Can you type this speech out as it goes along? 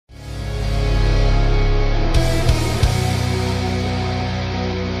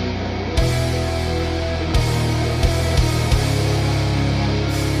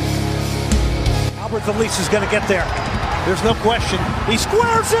Elis is going to get there. There's no question. He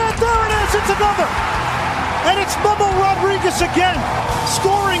squares it. There it is. It's another. And it's Memo Rodriguez again,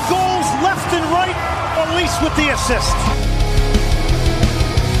 scoring goals left and right. Elis with the assist.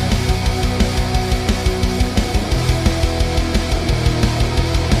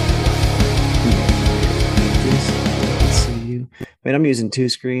 Man, I'm using two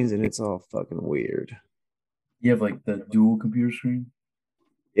screens and it's all fucking weird. You have like the dual computer screen?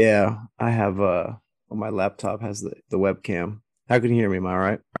 Yeah, I have on my laptop has the webcam. How can you hear me? Am I all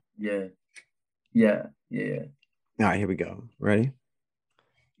right? Yeah. All right, here we go. Ready?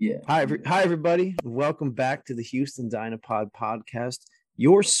 Yeah. Hi everybody. Welcome back to the Houston Dynapod podcast,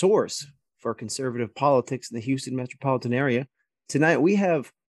 your source for conservative politics in the Houston metropolitan area. Tonight we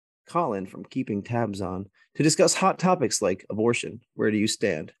have Colin from Keeping Tabs On to discuss hot topics like abortion, where do you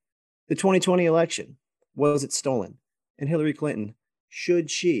stand? The 2020 election, was it stolen? And Hillary Clinton,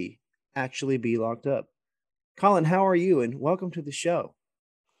 should she actually be locked up? Colin, how are you? And welcome to the show.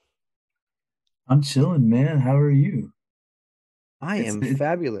 I'm chilling, man. How are you? I am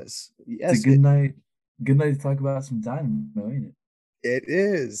fabulous. Yes, it's a good night. Good night to talk about some Dynamo, ain't it? It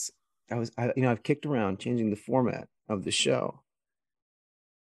is. I've kicked around changing the format of the show.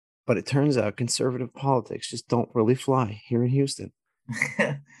 But it turns out conservative politics just don't really fly here in Houston.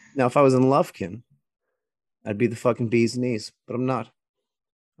 Now, if I was in Lufkin, I'd be the fucking bee's knees, but I'm not.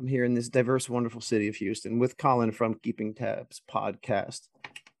 I'm here in this diverse, wonderful city of Houston with Colin from Keeping Tabs podcast.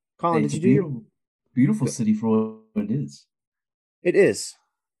 Colin, did you do your beautiful city for what it is? It is.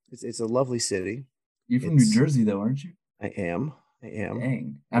 It's a lovely city. You're from New Jersey, though, aren't you? I am.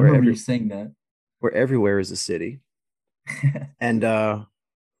 Dang, I remember you saying that. Where everywhere is a city, and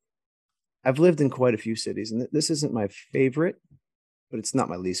I've lived in quite a few cities, and this isn't my favorite, but it's not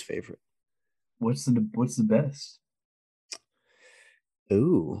my least favorite. What's the best?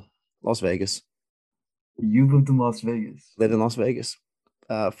 Ooh, Las Vegas. You lived in Las Vegas. Lived in Las Vegas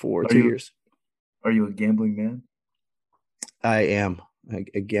for 2 years. Are you a gambling man? I am. I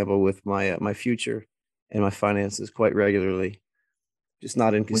gamble with my my future and my finances quite regularly. Just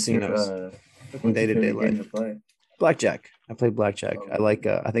not in casinos. Day-to-day life. Blackjack. I play blackjack. I like.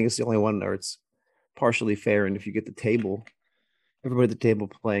 I think it's the only one where it's partially fair, and if you get the table, everybody at the table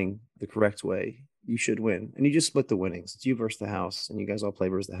playing the correct way, you should win, and you just split the winnings. It's you versus the house, and you guys all play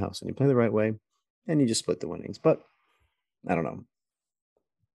versus the house, and you play the right way, and you just split the winnings. But I don't know.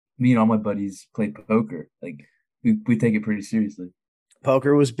 Me and all my buddies play poker. Like we take it pretty seriously.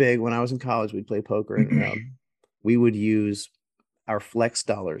 Poker was big when I was in college. We'd play poker, and we would use our flex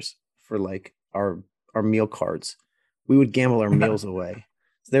dollars for like our meal cards. We would gamble our meals away.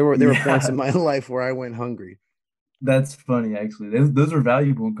 So there were points in my life where I went hungry. That's funny, actually. Those are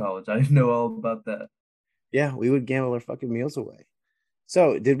valuable in college. I know all about that. Yeah, we would gamble our fucking meals away.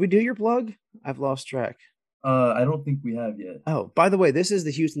 So, did we do your plug? I've lost track. I don't think we have yet. Oh, by the way, this is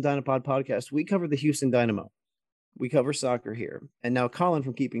the Houston Dynapod podcast. We cover the Houston Dynamo. We cover soccer here. And now Colin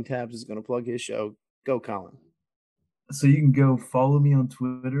from Keeping Tabs is going to plug his show. Go, Colin. So you can go follow me on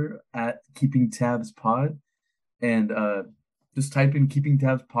Twitter at Keeping Tabs Pod, and just type in Keeping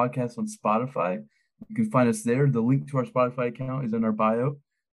Tabs Podcast on Spotify. You can find us there. The link to our Spotify account is in our bio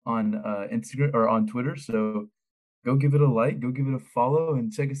on Instagram or on Twitter. So go give it a like, go give it a follow,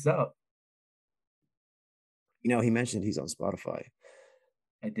 and check us out. You know, he mentioned he's on Spotify.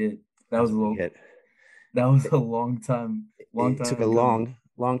 I did. That was a little hit. That was a long time. It took a long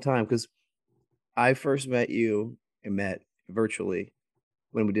time because I first met you and met virtually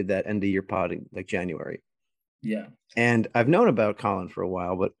when we did that end of year pod in like January. Yeah. And I've known about Colin for a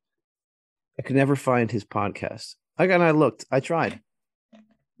while, but I could never find his podcast. I tried.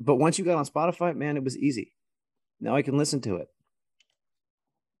 But once you got on Spotify, man, it was easy. Now I can listen to it.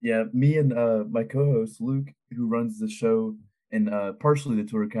 Yeah, me and my co-host Luke, who runs the show and partially the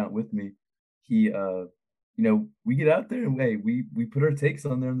Twitter account with me, he we get out there and we put our takes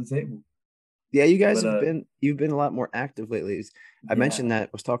on there on the table. Yeah, you guys you've been a lot more active lately. I mentioned that, I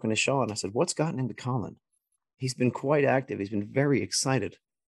was talking to Sean. I said, what's gotten into Colin? He's been quite active. He's been very excited.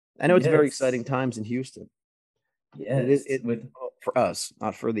 I know it's very exciting times in Houston. Yeah, for us,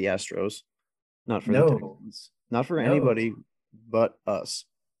 not for the Astros, not for the Texans, not for anybody but us.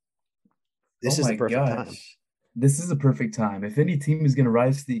 This is the perfect time. This is a perfect time. If any team is going to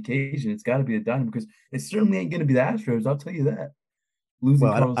rise to the occasion, it's got to be the Dynamo, because it certainly ain't going to be the Astros. I'll tell you that.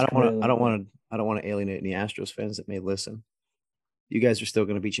 I don't want to alienate any Astros fans that may listen. You guys are still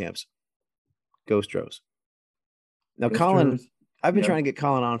going to be champs. Go Stros. Now, Colin, I've been trying to get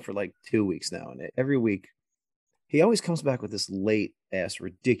Colin on for like 2 weeks now, and every week he always comes back with this late ass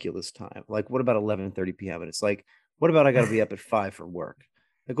ridiculous time. Like, what about 11:30 p.m.? And it's like, what about I got to be up at 5 for work?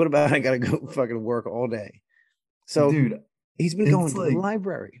 Like, what about I gotta go fucking work all day? So, dude, he's been going to the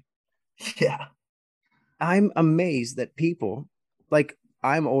library. Yeah. I'm amazed that people, like,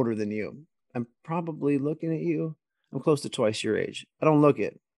 I'm older than you. I'm probably looking at you. I'm close to twice your age. I don't look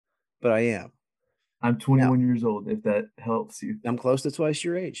it, but I am. I'm 21 years old, if that helps you. I'm close to twice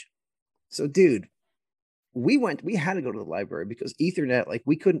your age. So, dude, we had to go to the library because Ethernet, like,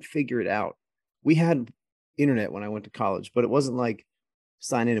 we couldn't figure it out. We had internet when I went to college, but it wasn't like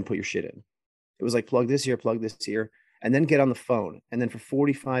sign in and put your shit in. It was like plug this here, and then get on the phone. And then for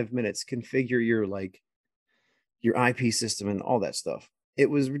 45 minutes, configure your IP system and all that stuff. It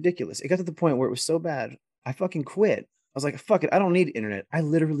was ridiculous. It got to the point where it was so bad, I fucking quit. I was like, fuck it, I don't need internet. I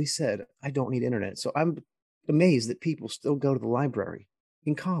literally said, I don't need internet. So I'm amazed that people still go to the library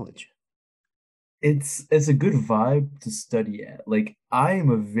in college. It's a good vibe to study at. Like, I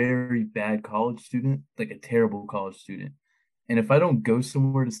am a very bad college student, like a terrible college student. And if I don't go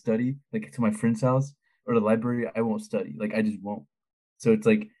somewhere to study, like to my friend's house or the library, I won't study. Like, I just won't. So it's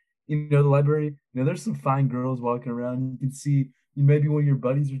like, the library, there's some fine girls walking around. You can see maybe one of your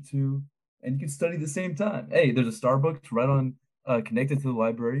buddies or two, and you can study at the same time. Hey, there's a Starbucks right on connected to the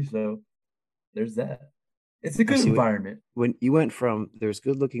library, so there's that. It's a good environment. When you went from there's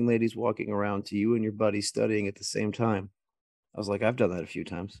good-looking ladies walking around to you and your buddy studying at the same time, I was like, I've done that a few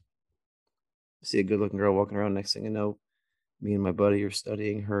times. I see a good-looking girl walking around, next thing I know, me and my buddy are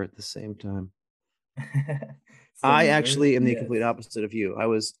studying her at the same time. I actually am the complete opposite of you. I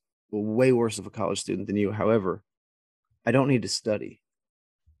was way worse of a college student than you. However, I don't need to study.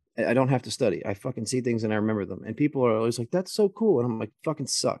 I don't have to study. I fucking see things and I remember them. And people are always like, that's so cool. And I'm like, fucking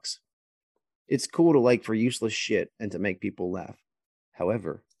sucks. It's cool to like for useless shit and to make people laugh.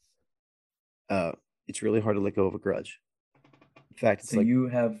 However, it's really hard to let go of a grudge. In fact, it's you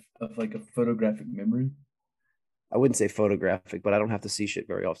have like a photographic memory? I wouldn't say photographic, but I don't have to see shit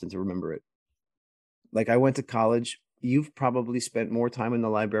very often to remember it. Like, I went to college. You've probably spent more time in the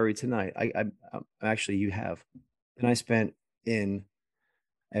library tonight. I actually, you have. And I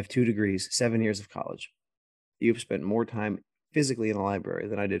have 2 degrees, 7 years of college. You've spent more time physically in a library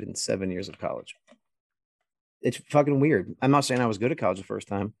than I did in 7 years of college. It's fucking weird. I'm not saying I was good at college the first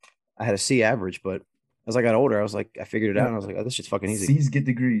time. I had a C average, but as I got older, I was like, I figured it out. And I was like, oh, this shit's fucking easy. C's get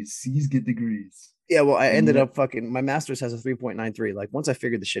degrees. C's get degrees. Yeah, well, I ended up my master's has a 3.93. Like, once I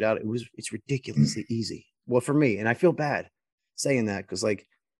figured the shit out, it's ridiculously easy. Well, for me, and I feel bad saying that because, like,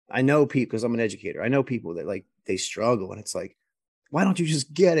 I know people, because I'm an educator. I know people that, like, they struggle, and it's like, why don't you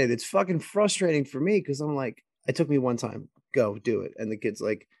just get it? It's fucking frustrating for me because I'm like, it took me one time, go do it, and the kid's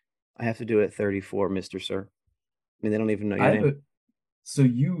like, I have to do it at 34, Mr. Sir. I mean, they don't even know your name. So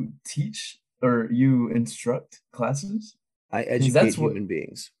you teach or you instruct classes? I educate human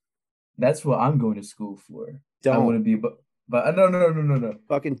beings. That's what I'm going to school for. Don't. I want to be, but no.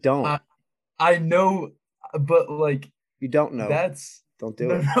 Fucking don't. I know, but like, you don't know. Don't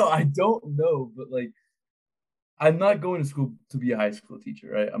do it. No, I don't know, but like, I'm not going to school to be a high school teacher,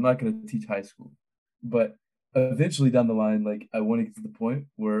 right? I'm not going to teach high school, but eventually down the line, like, I want to get to the point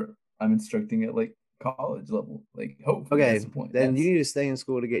where I'm instructing at like college level, like, hopefully. Okay, that's the point. Then you need to stay in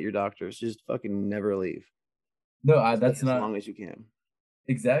school to get your doctors. Just fucking never leave. No, that's not as long as you can.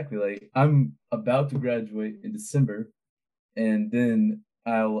 Exactly. Like, I'm about to graduate in December, and then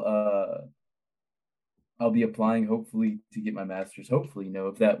I'll be applying hopefully to get my master's. Hopefully,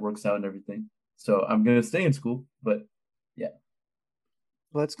 if that works out and everything. So I'm gonna stay in school, but yeah.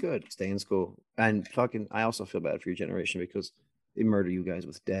 Well, that's good. Stay in school. And fucking, I also feel bad for your generation because they murder you guys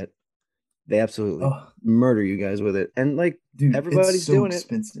with debt. They absolutely murder you guys with it. And like, dude, everybody's so doing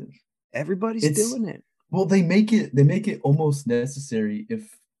expensive. Everybody's doing it. Well, they make it almost necessary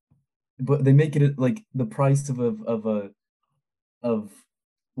but they make it like the price of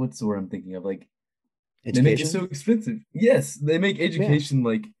what's the word I'm thinking of? Like, education? They make it so expensive. Yes, they make education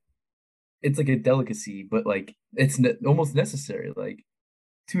like it's like a delicacy, but like it's almost necessary, like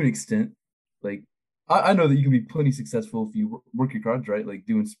to an extent. Like, I know that you can be plenty successful if you work your cards right, like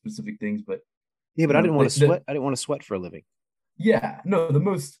doing specific things, but yeah, but I didn't want to sweat. I didn't want to sweat for a living. Yeah, no, the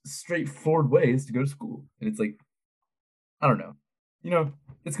most straightforward way is to go to school. And it's like, I don't know.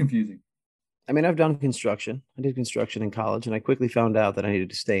 It's confusing. I mean, I've done construction. I did construction in college, and I quickly found out that I needed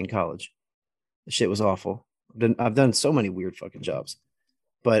to stay in college. The shit was awful. I've done so many weird fucking jobs.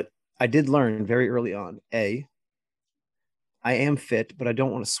 But I did learn very early on, A, I am fit, but I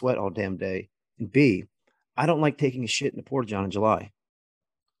don't want to sweat all damn day. And B, I don't like taking a shit in the porta john in July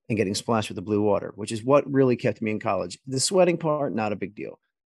and getting splashed with the blue water, which is what really kept me in college. The sweating part, not a big deal.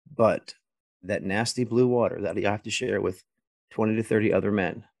 But that nasty blue water that you have to share with 20 to 30 other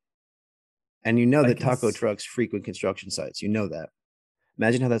men. And that taco trucks frequent construction sites. You know that.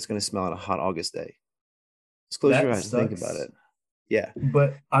 Imagine how that's going to smell on a hot August day. Just close your eyes and think about it. Yeah.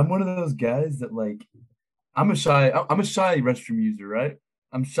 But I'm one of those guys that like I'm a shy restroom user, right?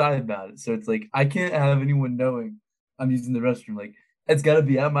 I'm shy about it. So it's like I can't have anyone knowing I'm using the restroom. Like it's gotta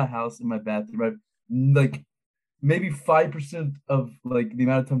be at my house in my bathroom, right? Like maybe 5% of like the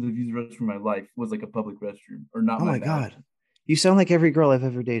amount of times I've used the restroom in my life was like a public restroom or not Oh my my bathroom. God. You sound like every girl I've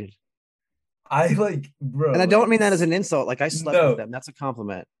ever dated. I like, bro. And I like, don't mean that as an insult. Like I slept with them. That's a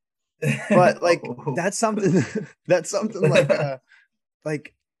compliment. But like that's something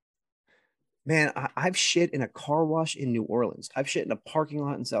like man, I've shit in a car wash in New Orleans. I've shit in a parking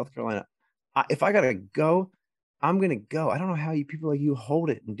lot in South Carolina. If I gotta go, I'm gonna go. I don't know how you people like you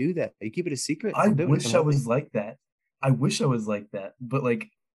hold it and do that. You keep it a secret. I wish I was like that. I wish I was like that, but like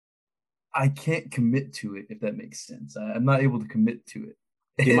I can't commit to it if that makes sense. I'm not able to commit to it.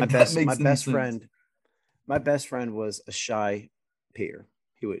 Dude, my best friend was a shy peer.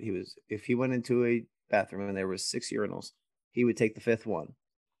 He was if he went into a bathroom and there was 6 urinals, he would take the fifth one,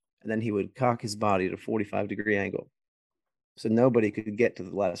 and then he would cock his body at a 45-degree angle, so nobody could get to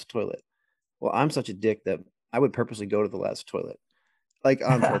the last toilet. Well, I'm such a dick that I would purposely go to the last toilet, like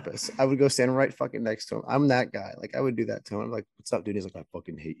on purpose. I would go stand right fucking next to him. I'm that guy. Like I would do that to him. I'm like, "What's up, dude?" He's like, "I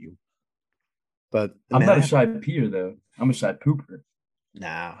fucking hate you." But I'm not a shy peer though. I'm a shy pooper.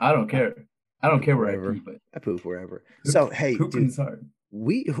 Nah, I don't care. I don't care wherever. where I pee, but I poop wherever. So hey, pooping is hard.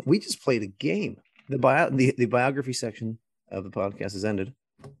 We just played a game. The biography section of the podcast has ended.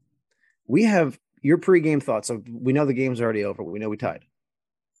 We have your pregame thoughts. So we know the game's already over. We know we tied.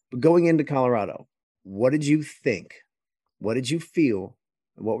 But going into Colorado, what did you think? What did you feel?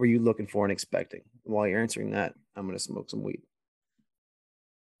 What were you looking for and expecting? While you're answering that, I'm going to smoke some weed.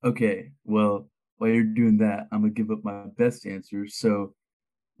 Okay, well, while you're doing that, I'm going to give up my best answer. So,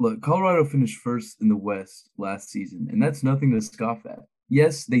 look, Colorado finished first in the West last season, and that's nothing to scoff at.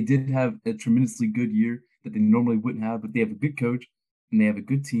 Yes, they did have a tremendously good year that they normally wouldn't have, but they have a good coach and they have a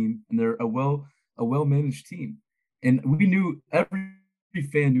good team, and they're a well managed team. And we knew every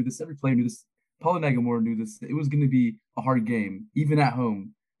fan knew this, every player knew this. Paulo Nagamura knew this. It was going to be a hard game, even at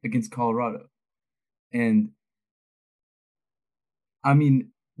home against Colorado. And I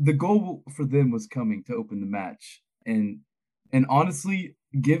mean, the goal for them was coming to open the match, and honestly,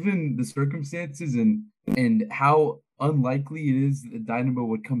 given the circumstances and how unlikely it is that Dynamo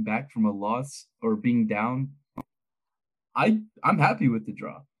would come back from a loss or being down, I'm happy with the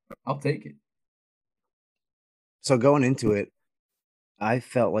draw. I'll take it. So going into it, I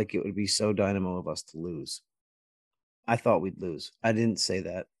felt like it would be so Dynamo of us to lose. I thought we'd lose. I didn't say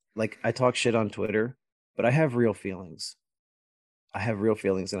that. Like I talk shit on Twitter, but I have real feelings. I have real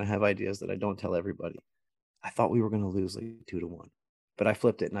feelings and I have ideas that I don't tell everybody. I thought we were going to lose like 2-1, but I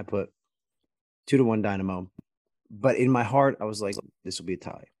flipped it and I put 2-1 Dynamo. But in my heart, I was like, this will be a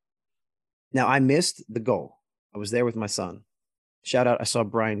tie. Now I missed the goal. I was there with my son. Shout out. I saw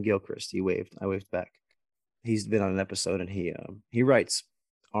Brian Gilchrist. He waved. I waved back. He's been on an episode and he writes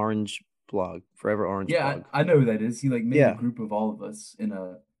Orange blog, Forever Orange blog. I know who that is. He like made a group of all of us in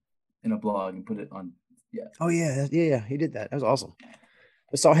a blog and put it on. Yeah. Oh yeah. He did that. That was awesome.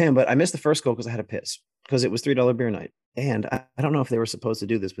 I saw him, but I missed the first goal because I had a piss because it was $3 beer night. And I don't know if they were supposed to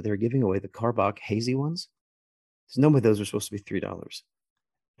do this, but they were giving away the Karbach hazy ones. So none of those were supposed to be $3.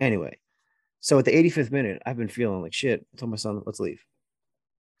 Anyway, so at the 85th minute, I've been feeling like shit. I told my son, let's leave.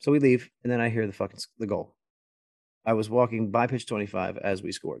 So we leave, and then I hear the goal. I was walking by pitch 25 as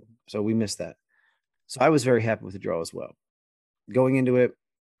we scored. So we missed that. So I was very happy with the draw as well. Going into it,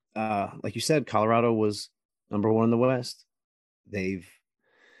 like you said, Colorado was number 1 in the West. They've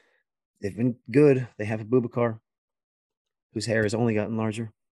been good. They have a Boubacar whose hair has only gotten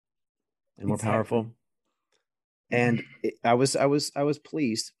larger and more powerful. And I was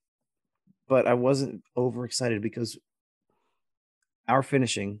pleased, but I wasn't overexcited because our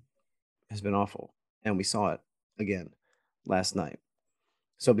finishing has been awful, and we saw it again last night.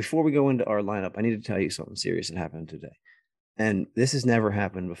 So before we go into our lineup, I need to tell you something serious that happened today. And this has never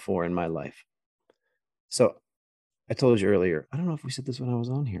happened before in my life. So I told you earlier, I don't know if we said this when I was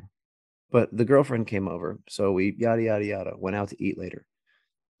on here, but the girlfriend came over. So we yada, yada, yada, went out to eat later.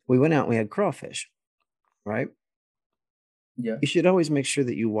 We went out and we had crawfish, right? Yeah. You should always make sure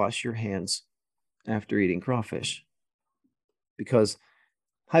that you wash your hands after eating crawfish. Because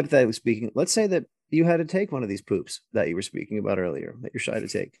hypothetically speaking, let's say that you had to take one of these poops that you were speaking about earlier, that you're shy to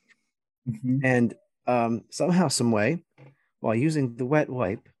take. Mm-hmm. And somehow, some way, while using the wet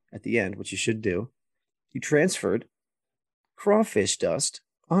wipe at the end, which you should do, you transferred crawfish dust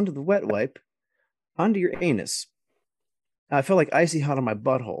onto the wet wipe, onto your anus. I felt like icy hot on my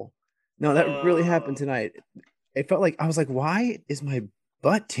butthole. No, that really happened tonight. It felt like, I was like, why is my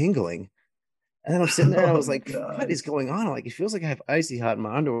butt tingling. And then I'm sitting there and I was like, God. what is going on? Like, it feels like I have icy hot in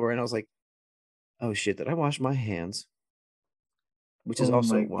my underwear. And I was like, oh shit, did I wash my hands? Which is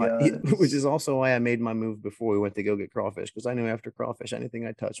also why I made my move before we went to go get crawfish, because I knew after crawfish, anything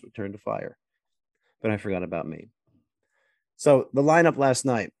I touched would turn to fire. But I forgot about me. So the lineup last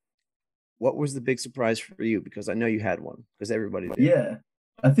night, what was the big surprise for you? Because I know you had one, because everybody did. Yeah.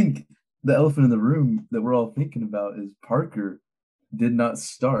 I think the elephant in the room that we're all thinking about is Parker did not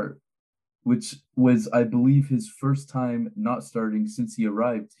start, which was, I believe, his first time not starting since he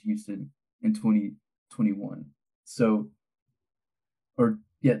arrived to Houston in 2021. So,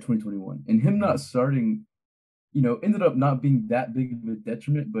 2021. And him not starting, ended up not being that big of a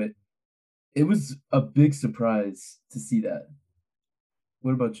detriment, but it was a big surprise to see that.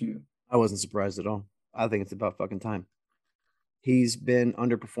 What about you? I wasn't surprised at all. I think it's about fucking time. He's been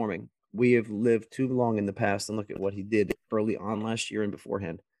underperforming. We have lived too long in the past and look at what he did early on last year and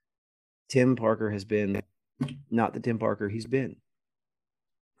beforehand. Tim Parker has been not the Tim Parker he's been.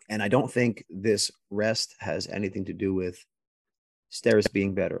 And I don't think this rest has anything to do with Steres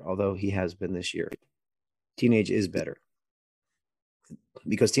being better, although he has been this year. Teenage is better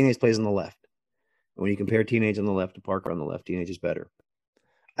because Teenage plays on the left. And when you compare Teenage on the left to Parker on the left, Teenage is better.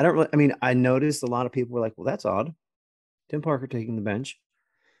 I noticed a lot of people were like, well, that's odd. Tim Parker taking the bench.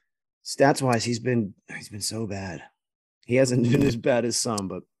 Stats wise, he's been so bad. He hasn't been as bad as some,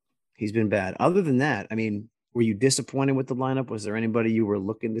 but he's been bad. Other than that, were you disappointed with the lineup? Was there anybody you were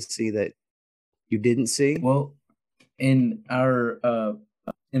looking to see that you didn't see? Well, in our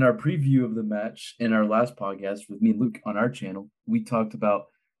preview of the match in our last podcast with me and Luke on our channel, we talked about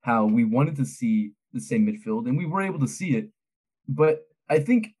how we wanted to see the same midfield, and we were able to see it. But I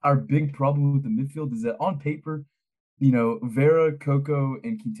think our big problem with the midfield is that on paper, Vera, Coco,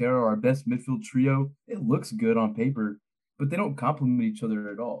 and Quintero are our best midfield trio. It looks good on paper, but they don't complement each other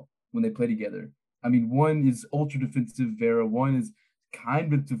at all when they play together. One is ultra defensive, Vera. One is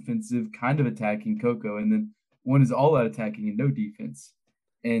kind of defensive, kind of attacking, Coco. And then one is all out attacking and no defense.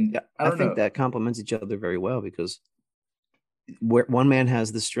 And yeah, I think that complements each other very well, because where one man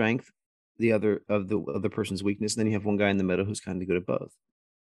has the strength, the other of the other person's weakness, and then you have one guy in the middle who's kind of good at both.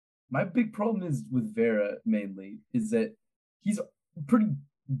 My big problem is with Vera mainly is that he's pretty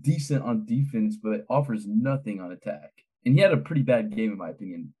decent on defense, but offers nothing on attack. And he had a pretty bad game, in my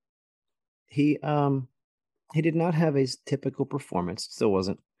opinion. He did not have a typical performance. Still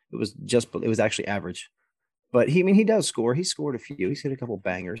wasn't. It was actually average. But he does score. He scored a few. He's hit a couple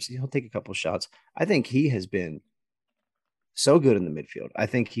bangers. He'll take a couple shots. I think he has been so good in the midfield. I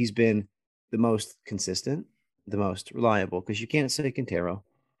think he's been the most consistent, the most reliable, because you can't say Quintero,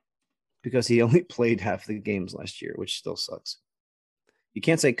 because he only played half the games last year, which still sucks. You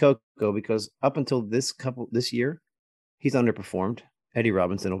can't say Coco, because up until this year, he's underperformed. Eddie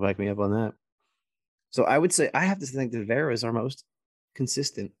Robinson will back me up on that. So I would say I have to think that Vera is our most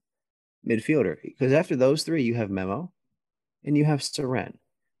consistent midfielder, because after those three, you have Memo and you have Seren.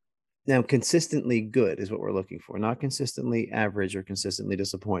 Now, consistently good is what we're looking for, not consistently average or consistently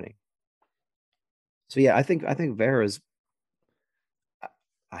disappointing. So yeah, I think Vera's.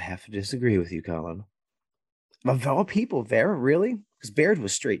 I have to disagree with you, Colin. Of all people, Vera, really? Because Baird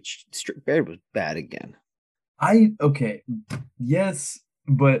was Baird was bad again. Yes,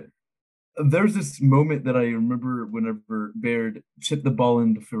 but there's this moment that I remember whenever Baird chipped the ball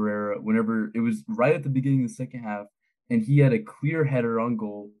into Ferreira, whenever it was right at the beginning of the second half, and he had a clear header on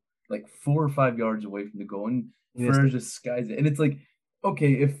goal, like 4 or 5 yards away from the goal, and Ferreira just skies it. And it's like,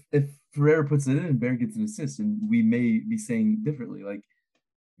 okay, if Ferreira puts it in and Baird gets an assist, and we may be saying differently. Like,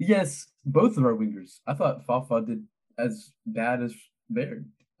 yes, both of our wingers. I thought Fafa did as bad as Baird.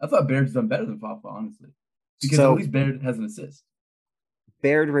 I thought Baird's done better than Fafa, honestly, because at least Baird has an assist.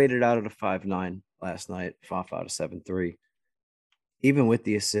 Baird rated out at a 5.9 last night. Fafa out of 7.3. Even with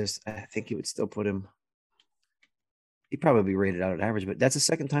the assist, I think he would still put him. He'd probably be rated out at average, but that's the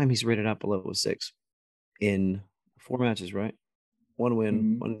second time he's rated out below a 6 in 4 matches, right? 1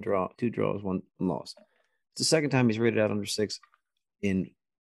 win, 1 draw, 2 draws, 1 loss. It's the second time he's rated out under 6 in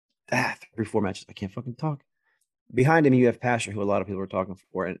 3-4 matches. I can't fucking talk. Behind him, you have Pasher, who a lot of people are talking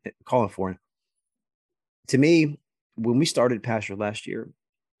for and calling for. To me, when we started Pasher last year,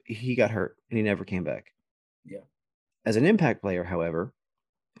 he got hurt and he never came back. Yeah. As an impact player, however,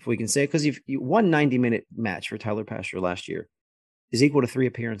 if we can say, because you won 90-minute match for Tyler Pasher last year is equal to 3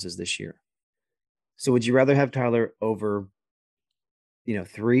 appearances this year. So would you rather have Tyler over,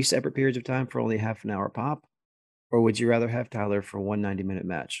 3 separate periods of time for only half an hour pop? Or would you rather have Tyler for 1 90-minute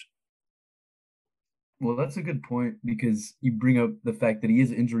match? Well, that's a good point, because you bring up the fact that he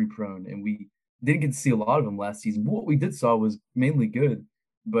is injury prone, and we didn't get to see a lot of him last season. But what we did saw was mainly good.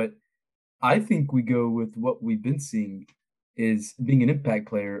 but I think we go with what we've been seeing is being an impact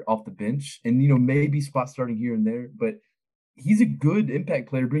player off the bench and, maybe spot starting here and there, but he's a good impact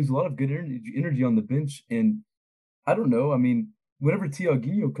player, brings a lot of good energy on the bench. And I don't know. I mean, whenever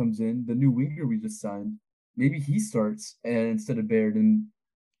Thiaguinho comes in, the new winger we just signed, maybe he starts instead of Baird and,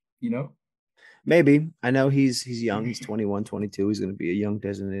 Maybe. I know he's young. He's 21, 22. He's going to be a young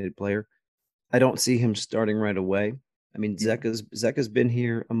designated player. I don't see him starting right away. I mean, Zeka's been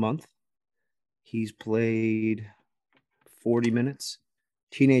here a month. He's played 40 minutes.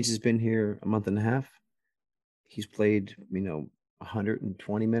 Teenage has been here a month and a half. He's played,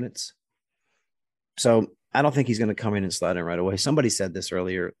 120 minutes. So I don't think he's going to come in and slide in right away. Somebody said this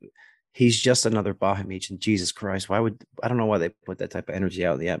earlier. He's just another Bohemic, and Jesus Christ, I don't know why they put that type of energy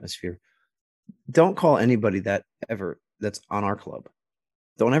out in the atmosphere. Don't call anybody that ever that's on our club.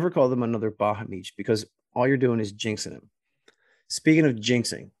 Don't ever call them another Bohemic because all you're doing is jinxing him. Speaking of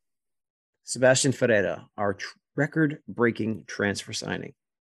jinxing, Sebastian Ferreira, our record-breaking transfer signing.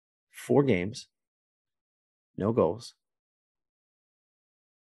 4 games, no goals,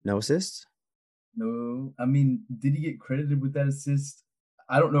 no assists. No, I mean, did he get credited with that assist?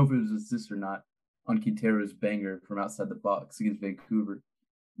 I don't know if it was an assist or not on Quintero's banger from outside the box against Vancouver.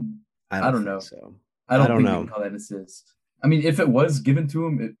 I don't know. So I don't think you can call that an assist. I mean, if it was given to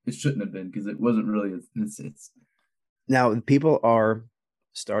him, it shouldn't have been because it wasn't really an assist. Now, people are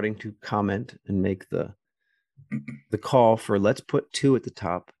starting to comment and make the call for let's put 2 at the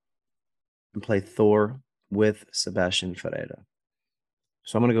top and play Thor with Sebastian Ferreira.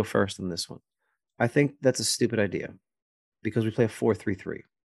 So I'm going to go first on this one. I think that's a stupid idea because we play a 4-3-3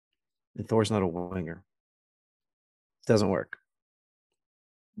 and Thor's not a winger. It doesn't work.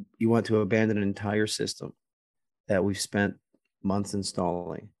 You want to abandon an entire system that we've spent months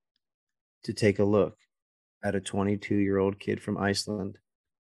installing to take a look at a 22-year-old kid from Iceland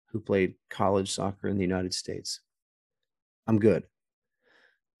who played college soccer in the United States. I'm good.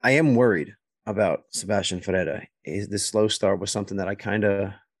 I am worried about Sebastian Ferreira. This slow start was something that I kind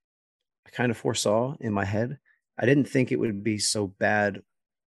of foresaw in my head. I didn't think it would be so bad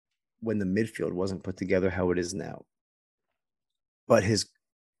when the midfield wasn't put together how it is now. But his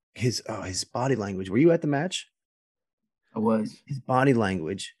body language. Were you at the match? I was. His body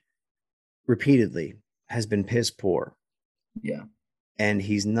language repeatedly has been piss poor. Yeah. And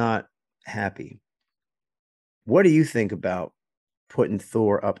he's not happy. What do you think about putting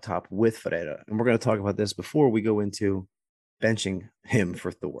Thor up top with Ferreira? And we're going to talk about this before we go into benching him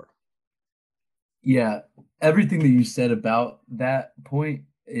for Thor. Yeah, everything that you said about that point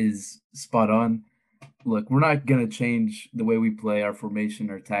is spot on. Look, we're not going to change the way we play, our formation,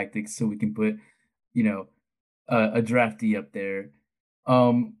 our tactics, so we can put, a draftee up there.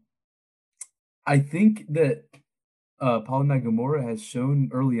 I think that Paulo Nagamura has shown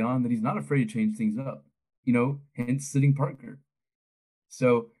early on that he's not afraid to change things up, hence sitting Parker.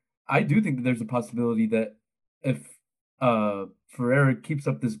 So I do think that there's a possibility that if Ferreira keeps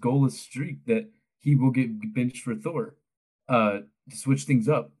up this goalless streak that he will get benched for Thor to switch things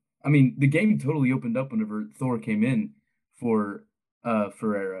up. I mean, the game totally opened up whenever Thor came in for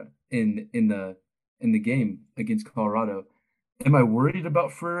Ferreira in the game against Colorado. Am I worried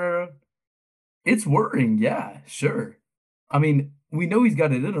about Ferreira? It's worrying, yeah, sure. I mean, we know he's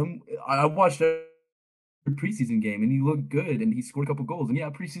got it in him. I watched every preseason game and he looked good and he scored a couple goals. And yeah,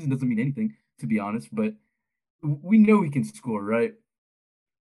 preseason doesn't mean anything, to be honest, but we know he can score, right?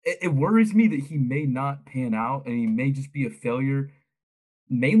 It worries me that he may not pan out and he may just be a failure,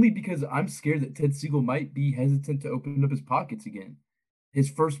 mainly because I'm scared that Ted Siegel might be hesitant to open up his pockets again. His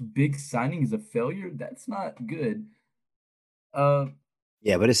first big signing is a failure. That's not good.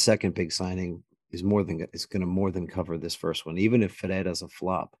 Yeah, but his second big signing is it's going to more than cover this first one, even if Ferreira's a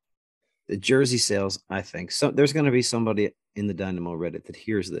flop. The jersey sales, I think, there's going to be somebody in the Dynamo Reddit that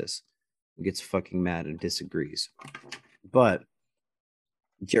hears this and gets fucking mad and disagrees. But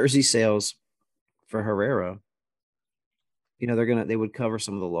jersey sales for Herrera, they would cover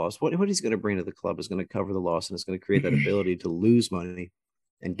some of the loss. What he's going to bring to the club is going to cover the loss, and it's going to create that ability to lose money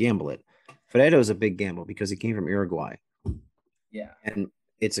and gamble it. Ferreira is a big gamble because he came from Uruguay. Yeah. And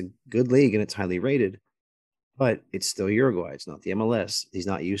it's a good league and it's highly rated, but it's still Uruguay. It's not the MLS. He's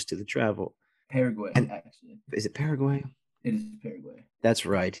not used to the travel. Paraguay, actually. Is it Paraguay? It is Paraguay. That's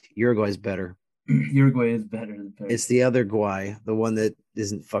right. Uruguay's better. Uruguay is better than Paraguay. It's the other Guay, the one that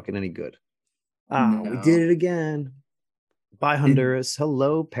isn't fucking any good. We did it again. Bye, Honduras.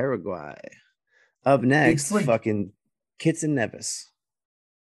 Hello, Paraguay. Up next, fucking Kitson Nevis.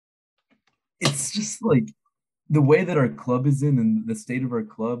 It's just like the way that our club is in and the state of our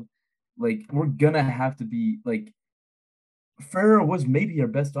club, like we're gonna have to be like Ferreira was maybe our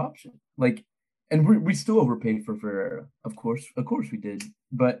best option. Like, and we still overpaid for Ferreira. Of course we did.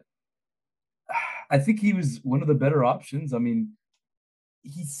 But I think he was one of the better options. I mean,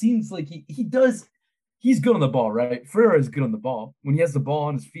 he seems like he's good on the ball, right? Ferreira is good on the ball. When he has the ball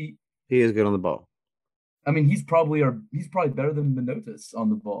on his feet, he is good on the ball. I mean, he's probably better than Manotas on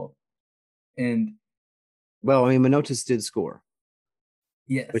the ball. And well, I mean, Manotas did score.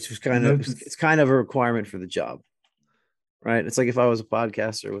 Yes. Which was it's kind of a requirement for the job. Right? It's like if I was a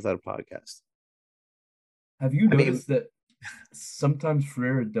podcaster without a podcast. Have you noticed that sometimes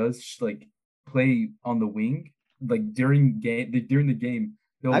Ferreira does like play on the wing, like during the game?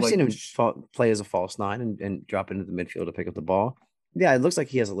 I've seen him play as a false nine and drop into the midfield to pick up the ball. Yeah, it looks like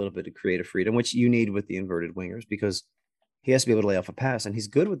he has a little bit of creative freedom, which you need with the inverted wingers because he has to be able to lay off a pass, and he's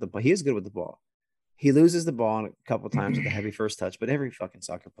good with the ball. He is good with the ball. He loses the ball a couple of times with a heavy first touch, but every fucking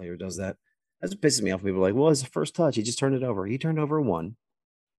soccer player does that. That's what pisses me off. People are like, well, it's a first touch. He just turned it over. He turned over one.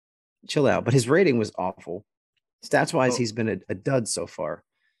 Chill out. But his rating was awful. Stats-wise, he's been a dud so far.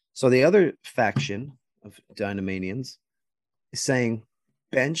 So the other faction of Dynamanians is saying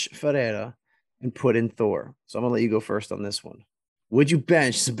bench Ferreira and put in Thor. So I'm going to let you go first on this one. Would you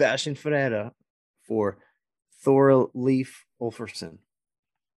bench Sebastian Ferreira for Thorleif Ulfarsson?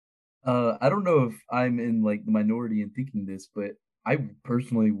 I don't know if I'm in like the minority in thinking this, but I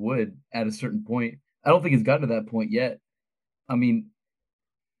personally would at a certain point. I don't think it's gotten to that point yet. I mean,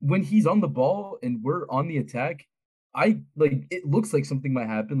 when he's on the ball and we're on the attack, it looks like something might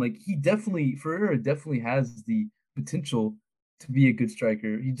happen. Like Ferreira definitely has the potential to be a good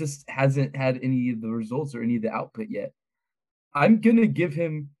striker. He just hasn't had any of the results or any of the output yet. I'm gonna give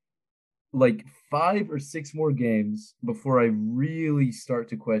him like 5 or 6 more games before I really start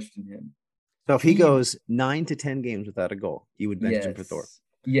to question him. So if he goes 9 to 10 games without a goal, you would bench him for Thor.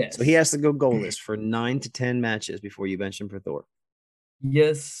 Yes. So he has to go goalless for 9 to 10 matches before you bench him for Thor.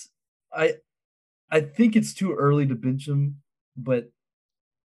 Yes. I think it's too early to bench him, but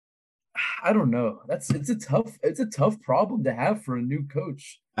I don't know. It's a tough problem to have for a new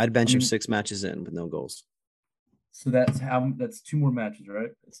coach. I'd bench him 6 matches in with no goals. So that's 2 more matches, right?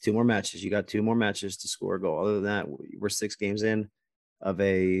 It's 2 more matches. You got 2 more matches to score a goal. Other than that, we're 6 games in of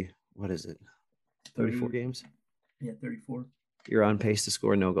what is it? 34 games? Yeah, 34. You're on pace to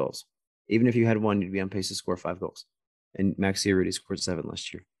score no goals. Even if you had 1, you'd be on pace to score 5 goals. And Max Rudy scored 7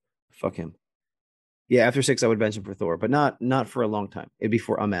 last year. Fuck him. Yeah, after 6, I would bench him for Thor, but not for a long time. It'd be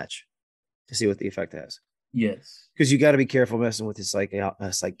for a match to see what the effect has. Yes. Because you got to be careful messing with his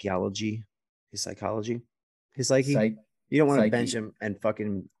psychology. His psyche. You don't want to bench him and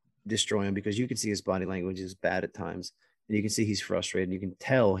fucking destroy him because you can see his body language is bad at times. And you can see he's frustrated. You can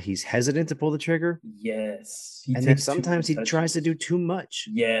tell he's hesitant to pull the trigger. Yes. And then sometimes he tries to do too much.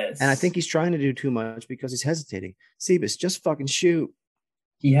 Yes. And I think he's trying to do too much because he's hesitating. Sebas, just fucking shoot.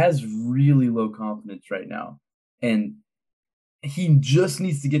 He has really low confidence right now. And he just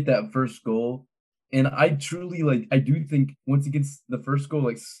needs to get that first goal. And I do think once he gets the first goal,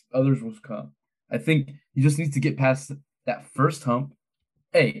 like others will come. I think he just needs to get past that first hump.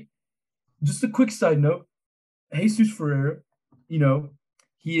 Hey, just a quick side note. Jesus Ferreira,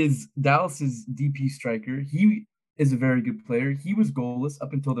 he is Dallas's DP striker. He is a very good player. He was goalless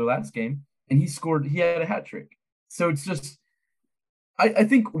up until their last game, and he had a hat trick. So it's just, I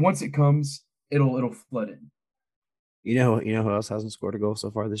think once it comes, it'll flood in. You know who else hasn't scored a goal so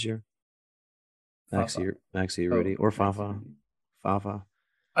far this year? Maxi Rudy or Fafa. Fafa.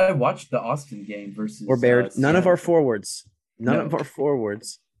 I watched the Austin game versus or Baird. None of our forwards.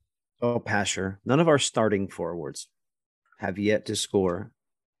 Oh, Pasher. None of our starting forwards have yet to score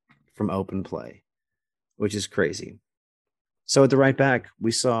from open play, which is crazy. So at the right back,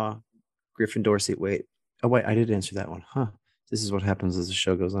 we saw Griffin Dorsey. I did answer that one. Huh. This is what happens as the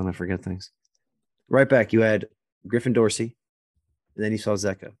show goes on. I forget things. Right back, you had Griffin Dorsey, and then you saw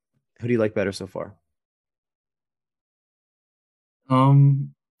Zeka. Who do you like better so far?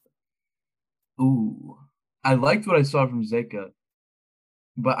 I liked what I saw from Zeka,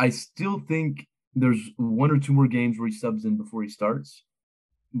 but I still think there's 1 or 2 more games where he subs in before he starts.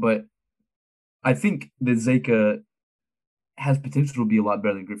 But I think that Zeka has potential to be a lot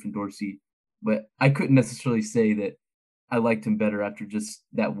better than Griffin Dorsey, but I couldn't necessarily say that I liked him better after just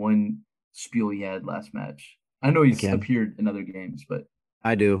that one spiel he had last match. I know he's appeared in other games, but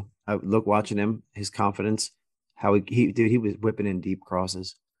I do. I look watching him, his confidence, how he was whipping in deep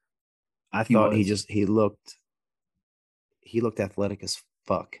crosses. I thought he looked athletic as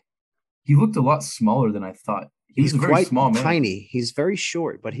fuck. He looked a lot smaller than I thought. He's quite small, tiny. He's very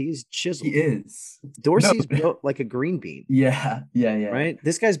short, but he's chiseled. He is. Dorsey's built like a green bean. Yeah. Right?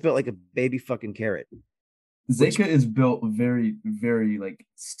 This guy's built like a baby fucking carrot. Zeka is built very, very like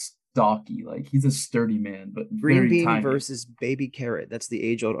stocky. Like he's a sturdy man, but Green very bean tiny. versus baby carrot. That's the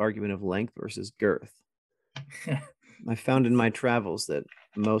age-old argument of length versus girth. I found in my travels that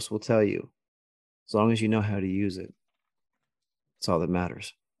most will tell you, as long as you know how to use it, that's all that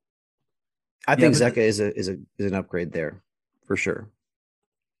matters. I think Zeka is an upgrade there, for sure.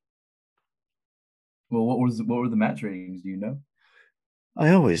 Well, what were the match ratings? Do you know?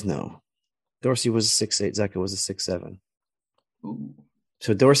 I always know. Dorsey was a 6'8", Zeka was a 6'7". Ooh.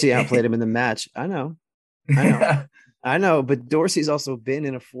 So Dorsey outplayed him in the match. I know. I know, but Dorsey's also been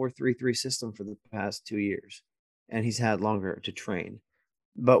in a 4-3-3 system for the past 2 years, and he's had longer to train.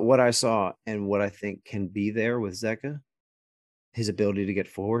 But what I saw and what I think can be there with Zeka, his ability to get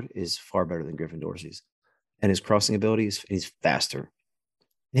forward is far better than Griffin Dorsey's. And his crossing ability is faster.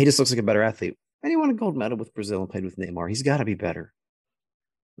 He just looks like a better athlete. And he won a gold medal with Brazil and played with Neymar. He's got to be better.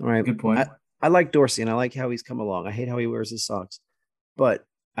 All right. Good point. I like Dorsey, and I like how he's come along. I hate how he wears his socks. But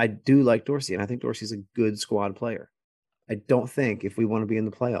I do like Dorsey, and I think Dorsey's a good squad player. I don't think if we want to be in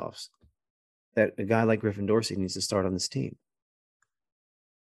the playoffs that a guy like Griffin Dorsey needs to start on this team.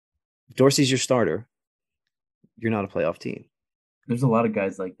 If Dorsey's your starter, you're not a playoff team. There's a lot of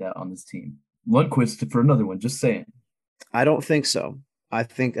guys like that on this team. Lundqvist for another one, just saying. I don't think so. I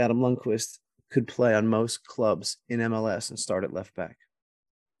think Adam Lundqvist could play on most clubs in MLS and start at left back.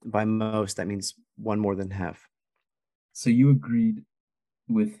 By most, that means one more than half. So you agreed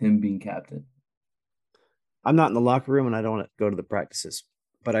with him being captain? I'm not in the locker room and I don't go to the practices,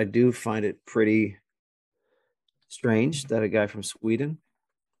 but I do find it pretty strange that a guy from Sweden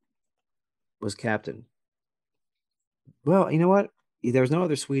was captain. Well, you know what? There's no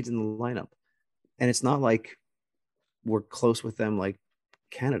other Swedes in the lineup. And it's not like we're close with them like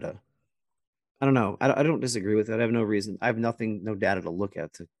Canada. I don't know. I don't disagree with that. I have no reason. I have no data to look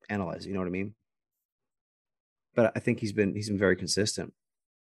at to analyze. You know what I mean? But I think he's been very consistent.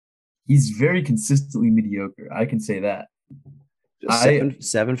 He's very consistently mediocre. I can say that.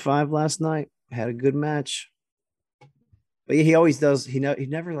 7-5 last night. Had a good match. But he always does. He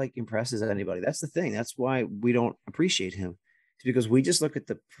never like impresses anybody. That's the thing. That's why we don't appreciate him. It's because we just look at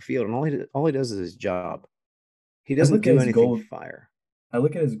the field and all he does is his job. He doesn't do anything fire. I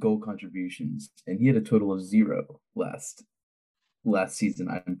look at his goal contributions, and he had a total of 0 last season.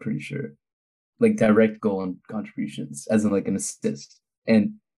 I'm pretty sure, like direct goal contributions, as in like an assist.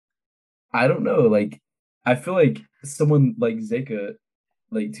 And I don't know, like I feel like someone like Zeka,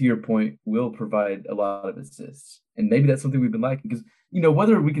 like to your point, will provide a lot of assists, and maybe that's something we've been lacking. Because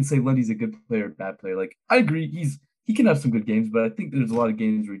whether we can say Lundy's a good player or bad player, like I agree, he can have some good games, but I think there's a lot of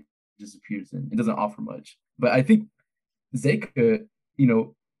games where he disappears and it doesn't offer much. But I think Zeka,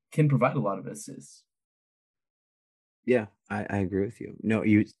 can provide a lot of assists. Yeah, I agree with you. No,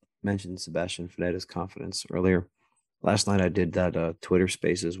 you mentioned Sebastian Fanetta's confidence earlier. Last night I did that Twitter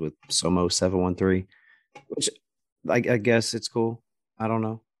Spaces with Somo713, which I guess it's cool. I don't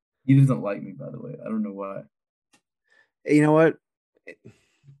know. He doesn't like me, by the way. I don't know why. You know what?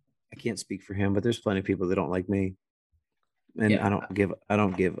 I can't speak for him, but there's plenty of people that don't like me. And yeah. I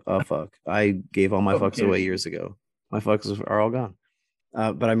don't give a fuck. I gave all my fucks away years ago. My fucks are all gone.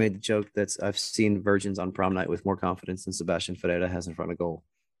 But I made the joke that I've seen virgins on prom night with more confidence than Sebastian Fanetta has in front of goal.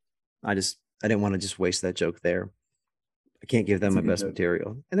 I didn't want to just waste that joke there. I can't give them my best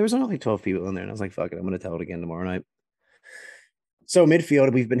material. And there was only 12 people in there, and I was like, fuck it, I'm going to tell it again tomorrow night. So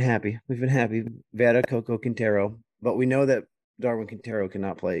midfield, we've been happy. Vera, Coco, Quintero. But we know that Darwin Quintero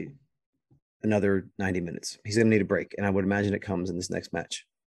cannot play another 90 minutes. He's going to need a break, and I would imagine it comes in this next match.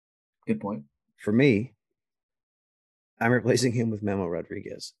 Good point. For me, I'm replacing him with Memo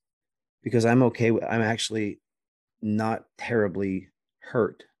Rodriguez because I'm actually not terribly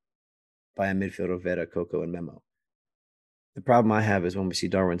hurt by a midfield of Vera, Coco, and Memo. The problem I have is when we see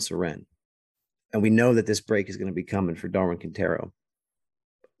Darwin Seren, and we know that this break is going to be coming for Darwin Quintero.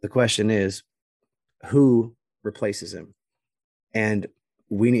 The question is, who replaces him? And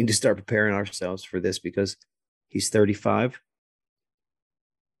we need to start preparing ourselves for this because he's 35.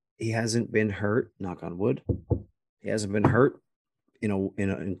 He hasn't been hurt, knock on wood. He hasn't been hurt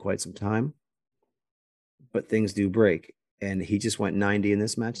in quite some time, but things do break. And he just went 90 in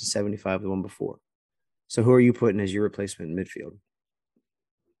this match and 75 the one before. So who are you putting as your replacement in midfield?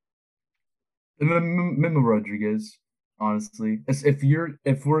 Memo Rodriguez, honestly.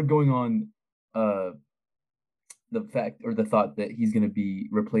 If we're going on the fact or the thought that he's going to be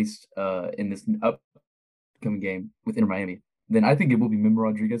replaced in this upcoming game with Inter Miami, then I think it will be Memo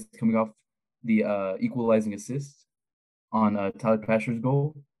Rodriguez coming off the equalizing assist on Tyler Pasher's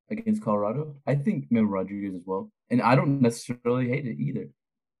goal against Colorado. I think Memo Rodriguez as well. And I don't necessarily hate it either.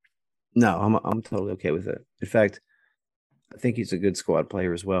 No, I'm totally okay with it. In fact, I think he's a good squad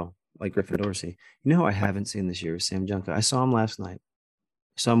player as well, like Griffin Dorsey. You know who I haven't seen this year is Sam Junka. I saw him last night.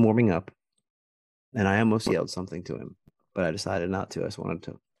 I saw him warming up, and I almost yelled something to him, but I decided not to. I just wanted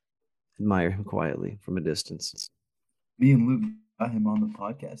to admire him quietly from a distance. Me and Luke got him on the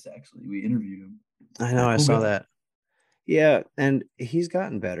podcast, actually. We interviewed him. I know, I saw that. Yeah, and he's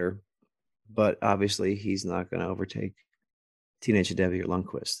gotten better, but obviously he's not going to overtake Teenage Debbie or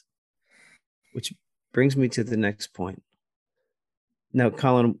Lundqvist, which brings me to the next point. Now,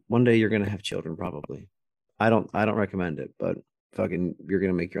 Colin, one day you're going to have children, probably. I don't recommend it, but fucking, you're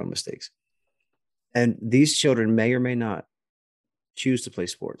going to make your own mistakes. And these children may or may not choose to play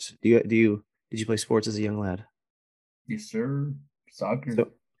sports. Did you play sports as a young lad? Yes, sir. Soccer.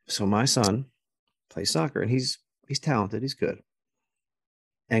 So my son plays soccer, and he's talented. He's good.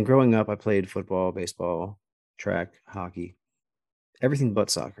 And growing up, I played football, baseball, track, hockey, everything but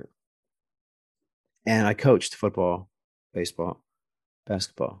soccer. And I coached football, baseball,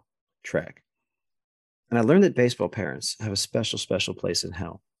 basketball, track. And I learned that baseball parents have a special, special place in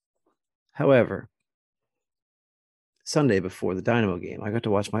hell. However, Sunday before the Dynamo game, I got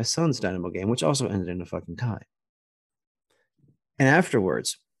to watch my son's Dynamo game, which also ended in a fucking tie. And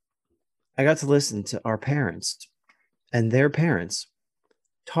afterwards, I got to listen to our parents and their parents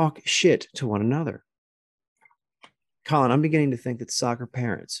talk shit to one another. Colin, I'm beginning to think that soccer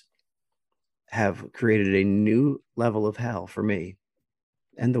parents have created a new level of hell for me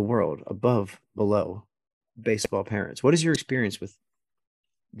and the world below baseball parents. What is your experience with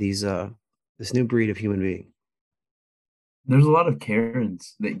these this new breed of human being? There's a lot of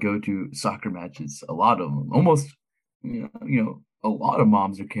Karens that go to soccer matches. A lot of them, almost, a lot of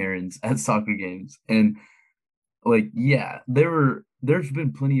moms are Karens at soccer games. And like, yeah, there's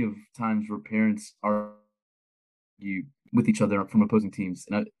been plenty of times where parents are with each other from opposing teams,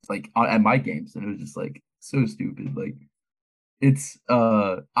 and at my games, and it was just like so stupid. Like, it's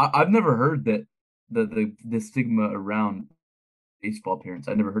I've never heard that the stigma around baseball parents.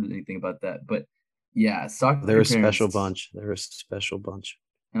 I never heard anything about that, but yeah, soccer. They're a special bunch. They're a special bunch,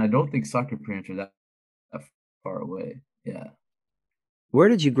 and I don't think soccer parents are that far away. Yeah. Where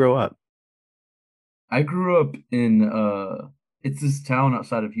did you grow up? I grew up in it's this town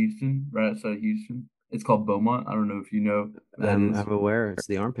outside of Houston, right outside of Houston. It's called Beaumont. I don't know if you know. I'm aware. It's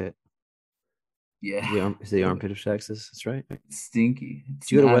the armpit. Yeah. It's the armpit of Texas. That's right. It's stinky.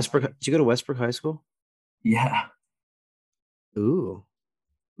 Did you go to Westbrook? Did you go to Westbrook High School? Yeah. Ooh.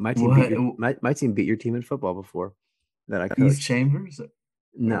 My team beat your team in football before that I coached. East Chambers?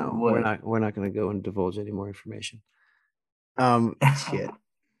 No, we're not going to go and divulge any more information. Shit.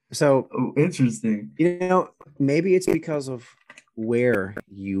 So interesting. Maybe it's because of where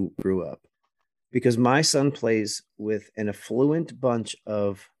you grew up. Because my son plays with an affluent bunch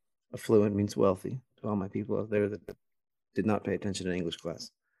of affluent means wealthy. To all my people out there that did not pay attention in English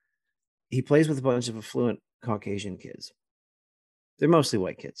class. He plays with a bunch of affluent Caucasian kids. They're mostly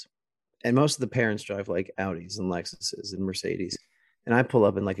white kids. And most of the parents drive like Audis and Lexuses and Mercedes. And I pull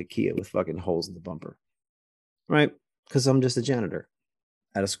up in like a Kia with fucking holes in the bumper. Right? Because I'm just a janitor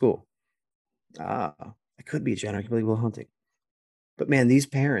at a school. I could be a janitor. I could be Will Hunting. But man, these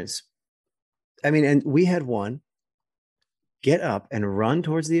parents, and we had one get up and run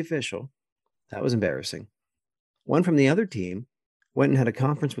towards the official. That was embarrassing. One from the other team went and had a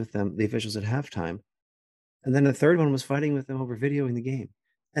conference with them, the officials at halftime. And then the third one was fighting with them over videoing the game.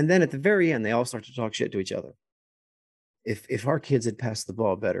 And then at the very end, they all start to talk shit to each other. If our kids had passed the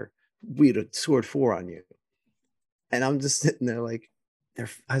ball better, we'd have scored 4 on you. And I'm just sitting there like, and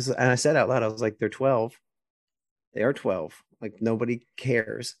I said out loud, I was like, they're 12. They are 12. Like, nobody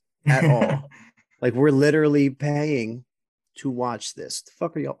cares at all. Like, we're literally paying to watch this. The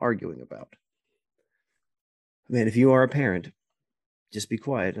fuck are y'all arguing about? Man, if you are a parent, just be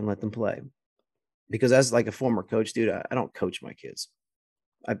quiet and let them play. Because as like a former coach, dude, I don't coach my kids.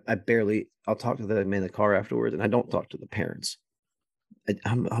 I'll talk to them in the car afterwards, and I don't talk to the parents.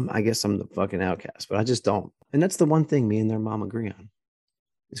 I guess I'm the fucking outcast, but I just don't. And that's the one thing me and their mom agree on,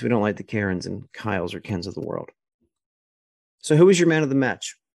 is we don't like the Karens and Kyles or Kens of the world. So who was your man of the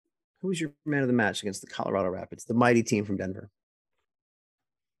match? Who was your man of the match against the Colorado Rapids, the mighty team from Denver?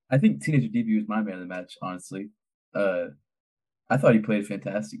 I think Teenager DB was my man of the match, honestly. I thought he played a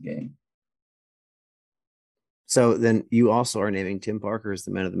fantastic game. So then you also are naming Tim Parker as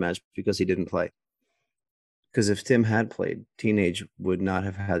the man of the match because he didn't play. Because if Tim had played, Teenage would not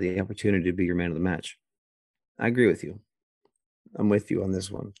have had the opportunity to be your man of the match. I agree with you. I'm with you on this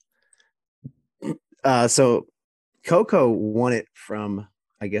one. So Coco won it from,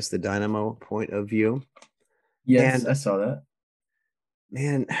 I guess, the Dynamo point of view. Yes, and I saw that.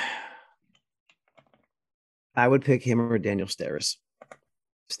 Man, I would pick him or Daniel Steres.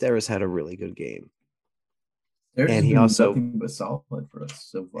 Steres had a really good game. Steres and he also nothing but solid for us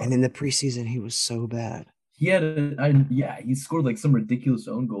so far. And in the preseason, he was so bad. He had he scored like some ridiculous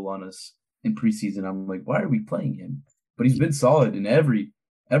own goal on us in preseason. I'm like, why are we playing him? But he's been solid in every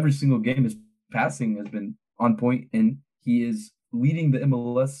single game. His passing has been on point, and he is leading the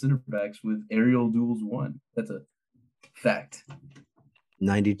MLS center backs with aerial duels won. That's a fact.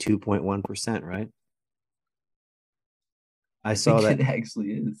 92.1%, right? I saw that. It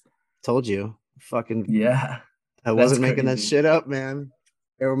actually is. Told you. Fucking yeah. I wasn't making that shit up, man.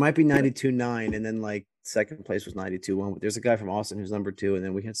 It might be 92.9, and then like second place was 92.1. But there's a guy from Austin who's number 2, and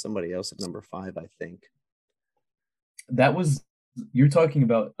then we had somebody else at number 5, I think. You're talking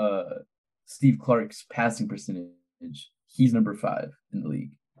about Steve Clark's passing percentage. He's number 5 in the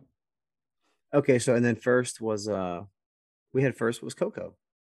league. Okay, so and then first was Coco.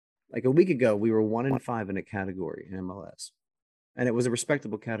 Like a week ago, we were 1-5 in a category in MLS. And it was a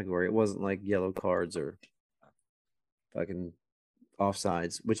respectable category. It wasn't like yellow cards or fucking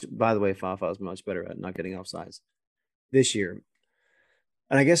offsides, which, by the way, Fafa is much better at not getting offsides this year.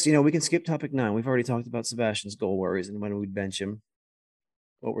 And I guess, we can skip topic 9. We've already talked about Sebastian's goal worries and when we'd bench him,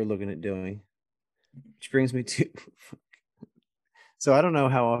 what we're looking at doing. Which brings me to... So I don't know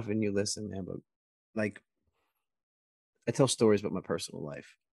how often you listen, man, but like I tell stories about my personal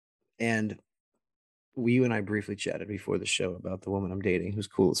life. And you and I briefly chatted before the show about the woman I'm dating who's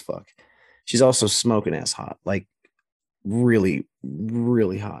cool as fuck. She's also smoking ass hot, like really,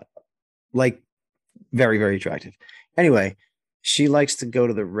 really hot, like very, very attractive. Anyway, she likes to go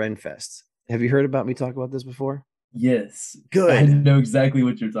to the Renfest. Have you heard about me talk about this before? Yes. Good. I know exactly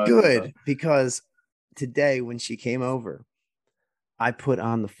what you're talking about. Good, because today when she came over, I put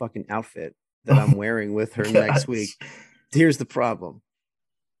on the fucking outfit that I'm wearing with her next week. Here's the problem.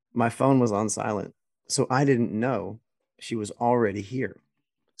 My phone was on silent, so I didn't know she was already here.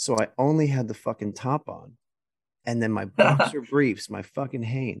 So I only had the fucking top on and then my boxer briefs, my fucking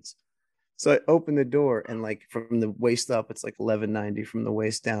Hanes. So I opened the door and like from the waist up, it's like 1190. From the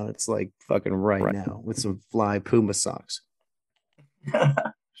waist down, it's like fucking right now with some fly Puma socks.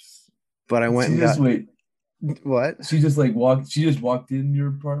 But I went and got... Wait. What? She just walked in your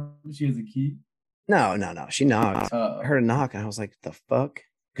apartment. She has a key. No. She knocked. I heard a knock, and I was like, "The fuck?"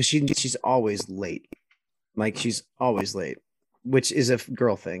 Because she's always late. Like she's always late, which is a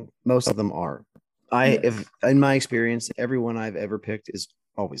girl thing. Most of them are. If in my experience, everyone I've ever picked is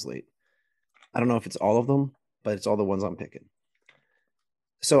always late. I don't know if it's all of them, but it's all the ones I'm picking.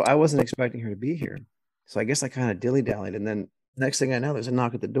 So I wasn't expecting her to be here. So I guess I kind of dilly-dallied, and then next thing I know, there's a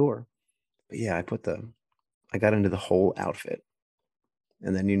knock at the door. But yeah, I got into the whole outfit,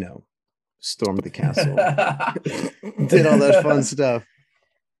 and then stormed the castle, did all that fun stuff.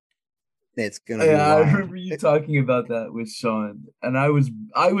 It's gonna be wild. I remember you talking about that with Sean, and I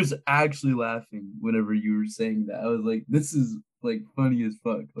was actually laughing whenever you were saying that. I was like, "This is like funny as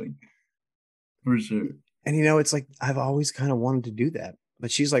fuck," like for sure. And it's like I've always kind of wanted to do that,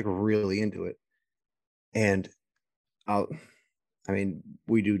 but she's like really into it, and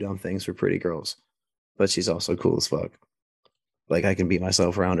we do dumb things for pretty girls. But she's also cool as fuck. Like I can be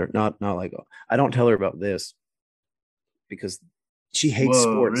myself around her. Not like I don't tell her about this because she hates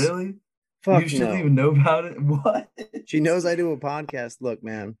sports. Really? Fuck, she doesn't even know about it. What? She knows I do a podcast. Look,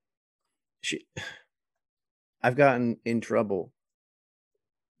 man. I've gotten in trouble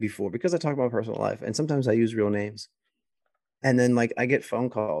before because I talk about my personal life, and sometimes I use real names. And then like I get phone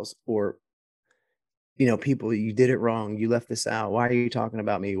calls or people, you did it wrong. You left this out. Why are you talking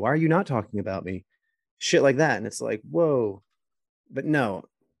about me? Why are you not talking about me? Shit like that. And it's like, whoa. But no,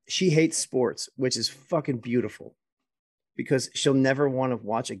 she hates sports, which is fucking beautiful because she'll never want to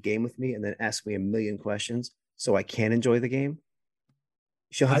watch a game with me and then ask me a million questions so I can enjoy the game.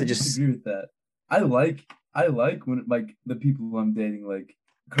 She'll have to just disagree with that. I like when like the people I'm dating, like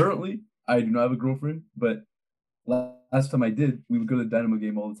currently I do not have a girlfriend, but last time I did, we would go to the Dynamo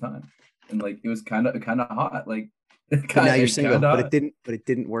game all the time. And like it was kind of hot. Like now you're single, but it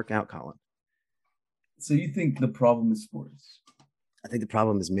didn't work out, Colin. So you think the problem is sports? I think the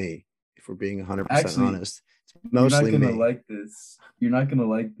problem is me. If we're being 100% honest, it's mostly you're not me. You're not gonna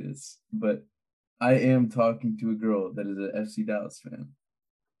like this, but I am talking to a girl that is an FC Dallas fan.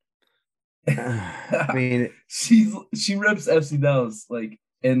 I mean, she reps FC Dallas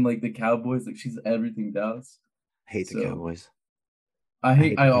and the Cowboys. Like she's everything Dallas. I hate the Cowboys.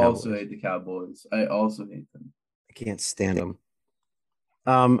 I also hate the Cowboys. I also hate them. I can't stand them.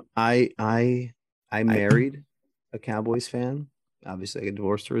 I married a Cowboys fan. Obviously, I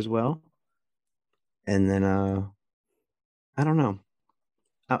divorced her as well. And then, I don't know.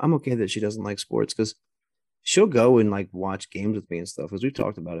 I'm okay that she doesn't like sports because she'll go and like watch games with me and stuff, as we've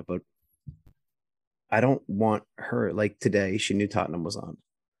talked about it, but I don't want her, like today, she knew Tottenham was on.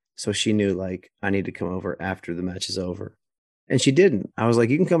 So she knew like I need to come over after the match is over. And she didn't. I was like,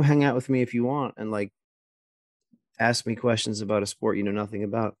 you can come hang out with me if you want and like ask me questions about a sport you know nothing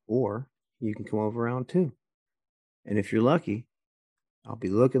about, or you can come over around too. And if you're lucky, I'll be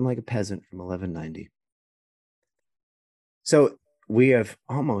looking like a peasant from 1190. So we have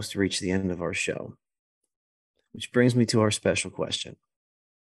almost reached the end of our show, which brings me to our special question.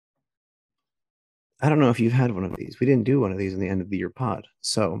 I don't know if you've had one of these. We didn't do one of these in the end of the year pod.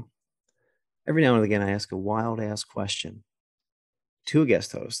 So every now and again, I ask a wild ass question to a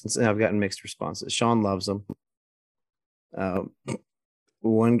guest host, and I've gotten mixed responses. Sean loves them.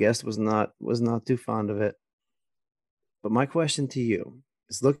 One guest was not too fond of it. But my question to you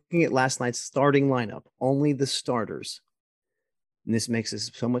is, looking at last night's starting lineup, only the starters. And this makes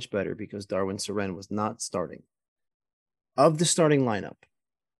this so much better because Darwin Seren was not starting. Of the starting lineup,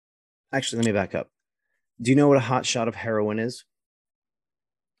 actually, let me back up. Do you know what a hot shot of heroin is?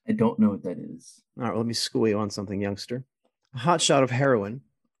 I don't know what that is. All right, well, let me school you on something, youngster. A hot shot of heroin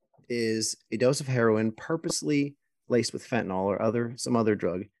is a dose of heroin purposely laced with fentanyl or some other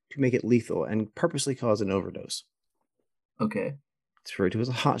drug to make it lethal and purposely cause an overdose. Okay. It's referred to as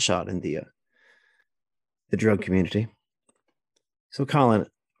a hot shot in the drug community. So, Colin,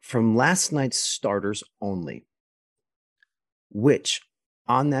 from last night's starters only, which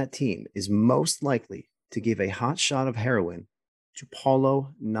on that team is most likely to give a hot shot of heroin to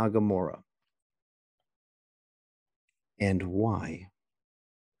Paulo Nagamura? And why?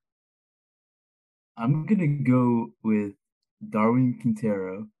 I'm going to go with Darwin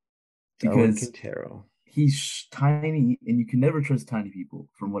Quintero because he's tiny and you can never trust tiny people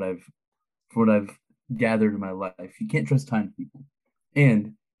from what I've gathered in my life. You can't trust tiny people.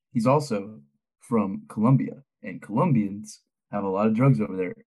 And he's also from Colombia, and Colombians have a lot of drugs over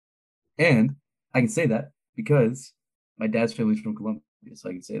there. And I can say that because my dad's family's from Colombia, so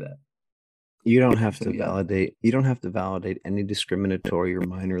I can say that. You don't have to validate. You don't have to validate any discriminatory or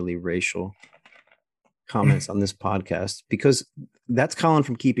minorly racial comments on this podcast, because that's Colin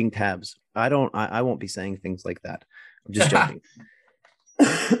from Keeping Tabs. I won't be saying things like that. I'm just joking.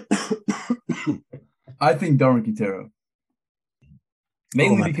 I think Darwin Quintero.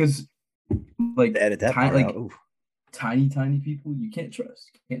 Mainly because like tiny people you can't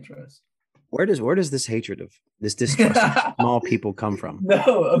trust. Where does this hatred of this distrust of small people come from?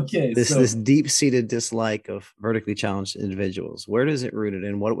 No, okay. This deep-seated dislike of vertically challenged individuals. Where does it rooted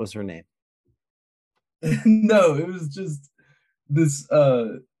in? What was her name? No, it was just this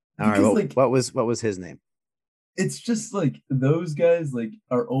all right, what was his name? It's just like those guys like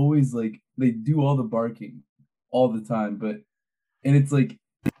are always like they do all the barking all the time, and it's like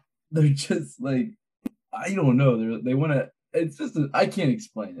they're just like, I don't know, they want to. It's just I can't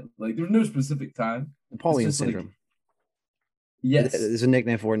explain it. Like there's no specific time. Napoleon syndrome. Like, yes, there's a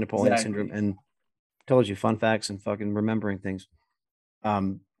nickname for it, Napoleon syndrome. And I told you, fun facts and fucking remembering things.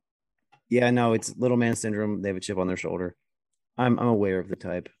 Yeah, no, it's little man syndrome. They have a chip on their shoulder. I'm aware of the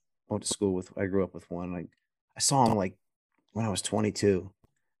type. I went to school with. I grew up with one. I saw him like when I was 22.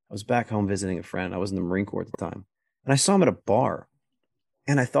 I was back home visiting a friend. I was in the Marine Corps at the time, and I saw him at a bar,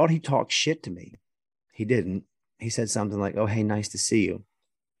 and I thought he talked shit to me. He didn't. He said something like, "Oh, hey, nice to see you."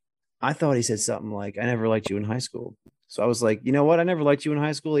 I thought he said something like, "I never liked you in high school." So I was like, "You know what? I never liked you in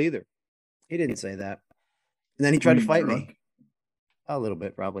high school either." He didn't say that. And then he tried to fight me. A little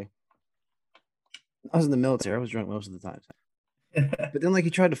bit, probably. I was in the military. I was drunk most of the time. But then, like,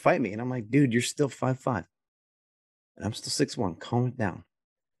 he tried to fight me, and I'm like, "Dude, you're still 5'5", and I'm still 6'1". Calm it down.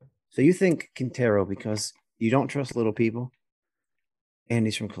 So you think Quintero because you don't trust little people, and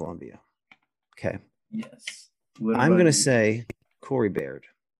he's from Colombia. Okay. Yes. I'm going to say Corey Baird.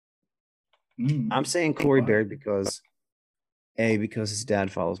 I'm saying Corey Baird because his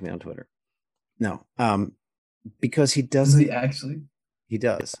dad follows me on Twitter. No, because he doesn't. Does he actually? He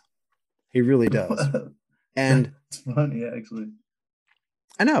does. He really does. And it's funny, actually.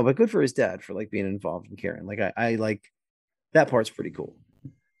 I know, but good for his dad for like being involved and caring. Like I like that part's pretty cool.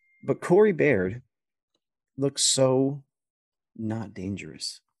 But Corey Baird looks so not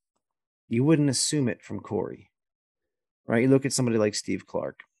dangerous. You wouldn't assume it from Corey, right? You look at somebody like Steve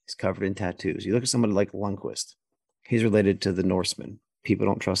Clark. He's covered in tattoos. You look at somebody like Lundqvist. He's related to the Norsemen. People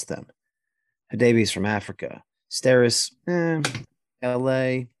don't trust them. Hadabi's from Africa. Steris,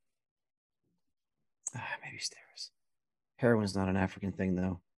 LA. Maybe Steris. Heroin's not an African thing,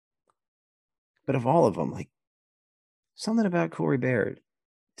 though. But of all of them, like, something about Corey Baird,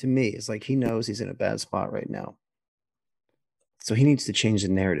 to me, is like he knows he's in a bad spot right now. So he needs to change the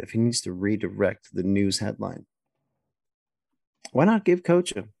narrative. He needs to redirect the news headline. Why not give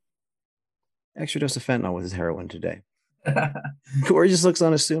Coach a extra dose of fentanyl with his heroin today? Or he just looks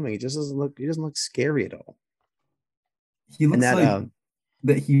unassuming. He doesn't look scary at all. He looks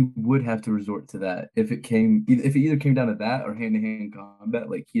that he would have to resort to that if it either came down to that or hand-to-hand combat.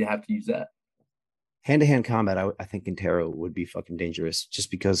 Like, he'd have to use that. Hand-to-hand combat, I think Quintero would be fucking dangerous just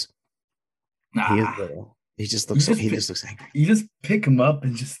because he is little. He just looks angry. You just pick him up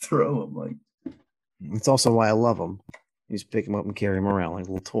and just throw him. Like, it's also why I love him. You just pick him up and carry him around like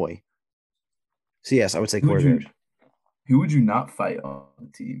a little toy. So yes, I would say Corey Baird. Who would you not fight on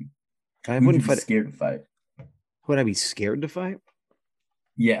the team? I wouldn't fight. Scared to fight. Would I be scared to fight?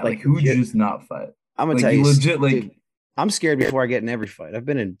 Yeah, like who would you just not fight? I'm gonna tell you, legit. Like, dude, I'm scared before I get in every fight. I've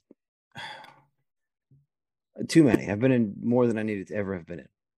been in too many. I've been in more than I needed to ever have been in,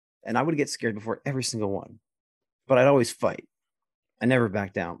 and I would get scared before every single one. But I'd always fight. I never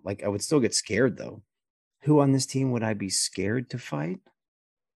back down. Like, I would still get scared though. Who on this team would I be scared to fight?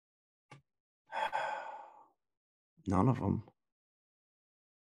 None of them.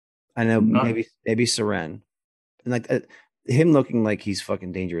 I know maybe Seren. And like him looking like he's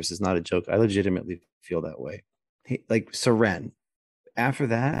fucking dangerous is not a joke. I legitimately feel that way. Like Seren. After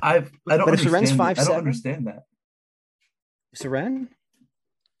that, I don't understand. Seren's 5'7", I don't understand that. Seren?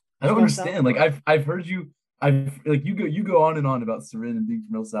 I don't understand. Like I've heard you. You go on and on about Seren and being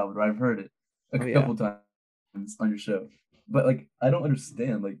from El Salvador. I've heard it a couple times on your show, but like I don't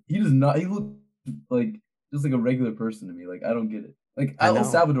understand. Like he does not. He looks like just like a regular person to me. Like I don't get it. Like El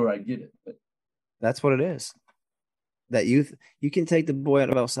Salvador, I get it, but that's what it is. That you can take the boy out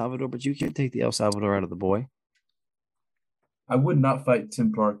of El Salvador, but you can't take the El Salvador out of the boy. I would not fight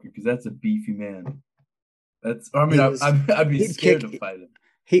Tim Parker because that's a beefy man. I'd be scared to fight him.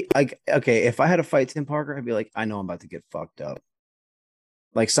 If I had to fight Tim Parker, I'd be like, I know I'm about to get fucked up.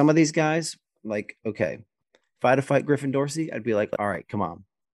 Like some of these guys, like, okay. If I had to fight Griffin Dorsey, I'd be like, all right, come on.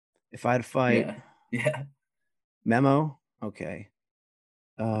 If I had to fight Memo, okay.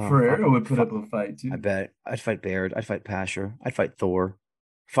 Ferreira would put up a fight too. I bet. I'd fight Baird. I'd fight Pasher. I'd fight Thor.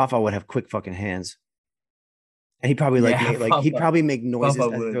 Fafa would have quick fucking hands. And he'd probably he'd probably make noises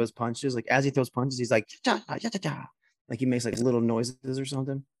as he throws punches. Like as he throws punches, he's like, like he makes like little noises or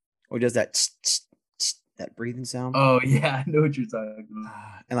something, or does that that breathing sound. Oh yeah, I know what you're talking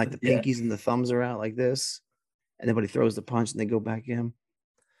about. And like the pinkies and the thumbs are out like this, and then when he throws the punch and they go back in.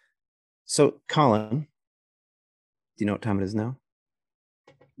 So Colin, do you know what time it is now?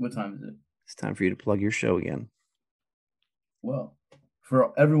 What time is it? It's time for you to plug your show again. Well,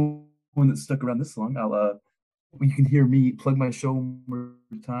 for everyone that's stuck around this long, you can hear me plug my show one more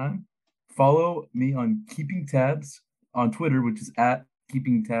time. Follow me on Keeping Tabs on Twitter, which is at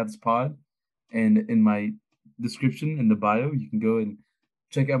Keeping Tabs Pod. And in my description in the bio, you can go and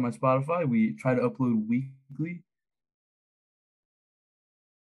check out my Spotify. We try to upload weekly.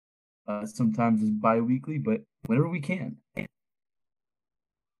 Sometimes it's bi-weekly, but whenever we can.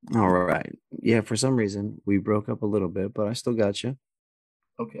 All right. Yeah, for some reason, we broke up a little bit, but I still got you.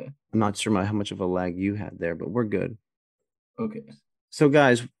 Okay. I'm not sure how much of a lag you had there, but we're good. Okay. So,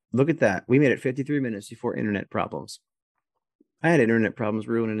 guys, look at that. We made it 53 minutes before internet problems. I had internet problems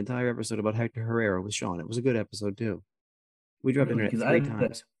ruin an entire episode about Hector Herrera with Sean. It was a good episode, too. We dropped internet 3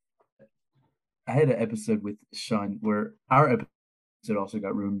 times. I had an episode with Sean where our episode also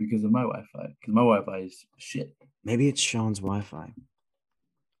got ruined because of my Wi-Fi. Because my Wi-Fi is shit. Maybe it's Sean's Wi-Fi.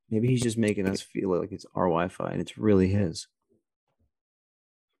 Maybe he's just making us feel like it's our Wi-Fi and it's really his.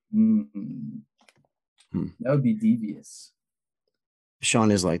 That would be devious.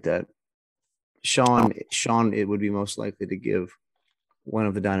 Sean is like that. Sean, it would be most likely to give one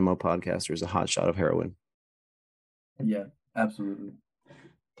of the Dynamo podcasters a hot shot of heroin. Yeah, absolutely.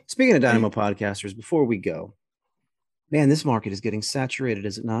 Speaking of Dynamo podcasters, before we go, man, this market is getting saturated,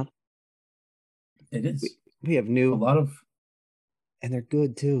 is it not? It is. We have and they're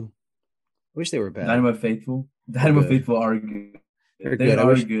good too. I wish they were bad. Dynamo Faithful are good. They're good.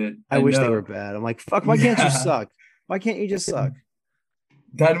 I wish they were bad. I'm like, fuck, why can't you suck? Why can't you just suck?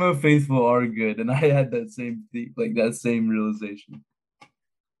 Dynamo Faithful are good, and I had that same thing, like that same realization.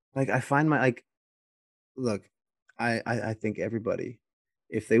 Like I find look, I think everybody,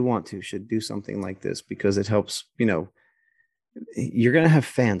 if they want to, should do something like this because it helps, you're gonna have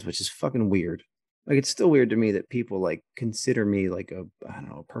fans, which is fucking weird. Like it's still weird to me that people like consider me like a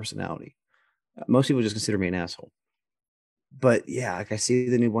personality. Most people just consider me an asshole. But yeah, like I see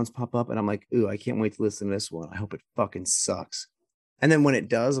the new ones pop up and I'm like, ooh, I can't wait to listen to this one. I hope it fucking sucks. And then when it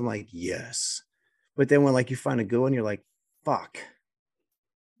does, I'm like, yes. But then when like you find a good one, you're like, fuck.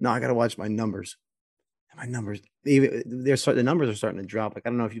 No, I gotta watch my numbers. My numbers, the numbers are starting to drop. Like, I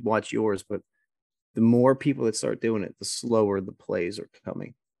don't know if you watch yours, but the more people that start doing it, the slower the plays are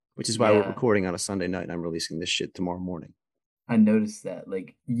coming, which is why we're recording on a Sunday night and I'm releasing this shit tomorrow morning. I noticed that.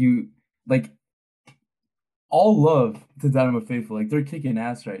 All love to Dynamo Faithful. Like, they're kicking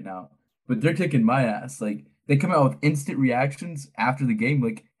ass right now, but they're kicking my ass. Like, they come out with instant reactions after the game.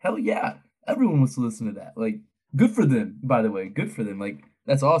 Like, hell yeah, everyone wants to listen to that. Like, good for them, by the way. Good for them. Like,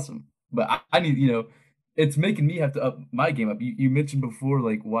 that's awesome. But I need, it's making me have to up my game up. You mentioned before,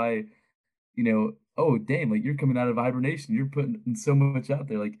 like, why, oh, damn, like, you're coming out of hibernation. You're putting so much out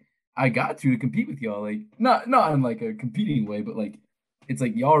there. Like, I got to compete with y'all. Like, not in, like, a competing way, but, like, it's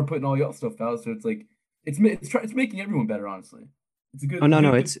like y'all are putting all y'all stuff out. So it's like, it's making everyone better, honestly. It's a good. Oh,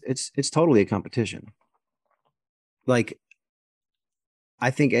 no, it's totally a competition. Like,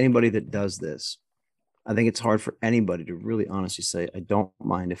 I think anybody that does this, I think it's hard for anybody to really honestly say, I don't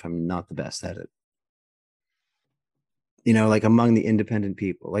mind if I'm not the best at it. Like among the independent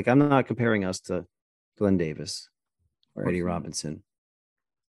people. Like, I'm not comparing us to Glenn Davis or Eddie Robinson.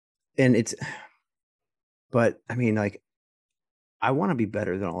 But I mean, like, I want to be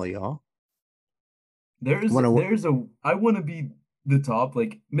better than all of y'all. I want to be the top,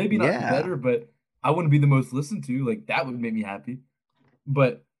 like, maybe not better, but I want to be the most listened to. Like, that would make me happy.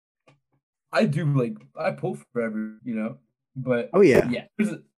 But I do, like, I pull for every, but oh yeah,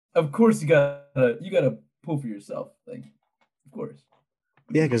 of course you gotta pull for yourself, like, of course.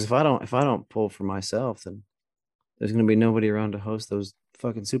 Yeah, because if I don't pull for myself, then there's gonna be nobody around to host those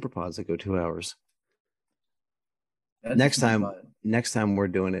fucking super pods that go 2 hours. Next time we're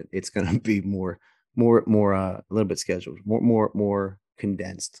doing it, it's gonna be more a little bit scheduled, more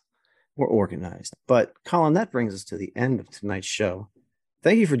condensed, more organized. But Colin, that brings us to the end of tonight's show.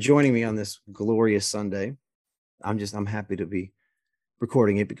 Thank you for joining me on this glorious Sunday. I'm happy to be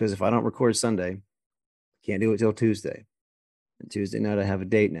recording it, because if I don't record Sunday, I can't do it till Tuesday. And Tuesday night I have a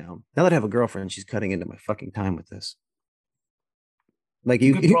date now. Now that I have a girlfriend, she's cutting into my fucking time with this. Like,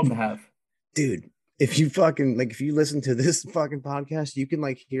 good problem to have, dude. If you listen to this fucking podcast, you can,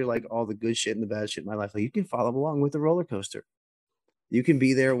 like, hear, like, all the good shit and the bad shit in my life. Like, you can follow along with the roller coaster. You can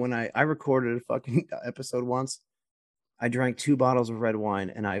be there when I recorded a fucking episode once. I drank 2 bottles of red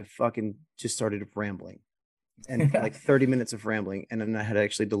wine and I fucking just started rambling, and like 30 minutes of rambling. And then I had to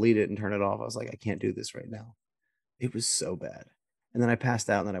actually delete it and turn it off. I was like, I can't do this right now. It was so bad. And then I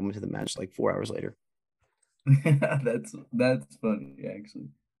passed out, and then I went to the match like 4 hours later. That's funny, actually.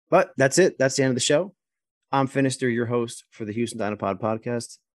 But that's it. That's the end of the show. I'm Finister, your host for the Houston Dynapod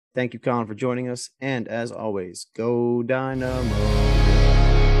podcast. Thank you, Colin, for joining us. And as always, go Dynamo.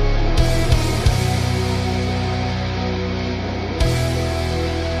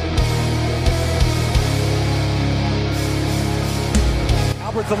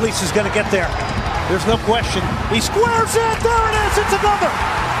 Albert Elise is going to get there. There's no question. He squares it. There it is. It's another.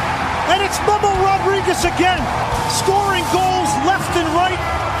 And it's Bubba Rodriguez again, scoring goals left and right.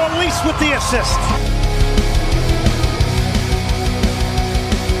 Elise with the assist.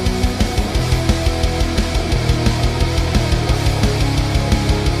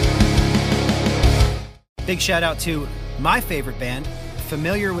 Big shout out to my favorite band,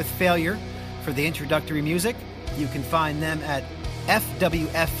 Familiar with Failure, for the introductory music. You can find them at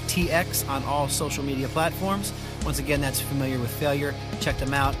FWFTX on all social media platforms. Once again, that's Familiar with Failure. Check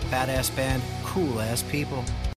them out. Badass band, cool ass people.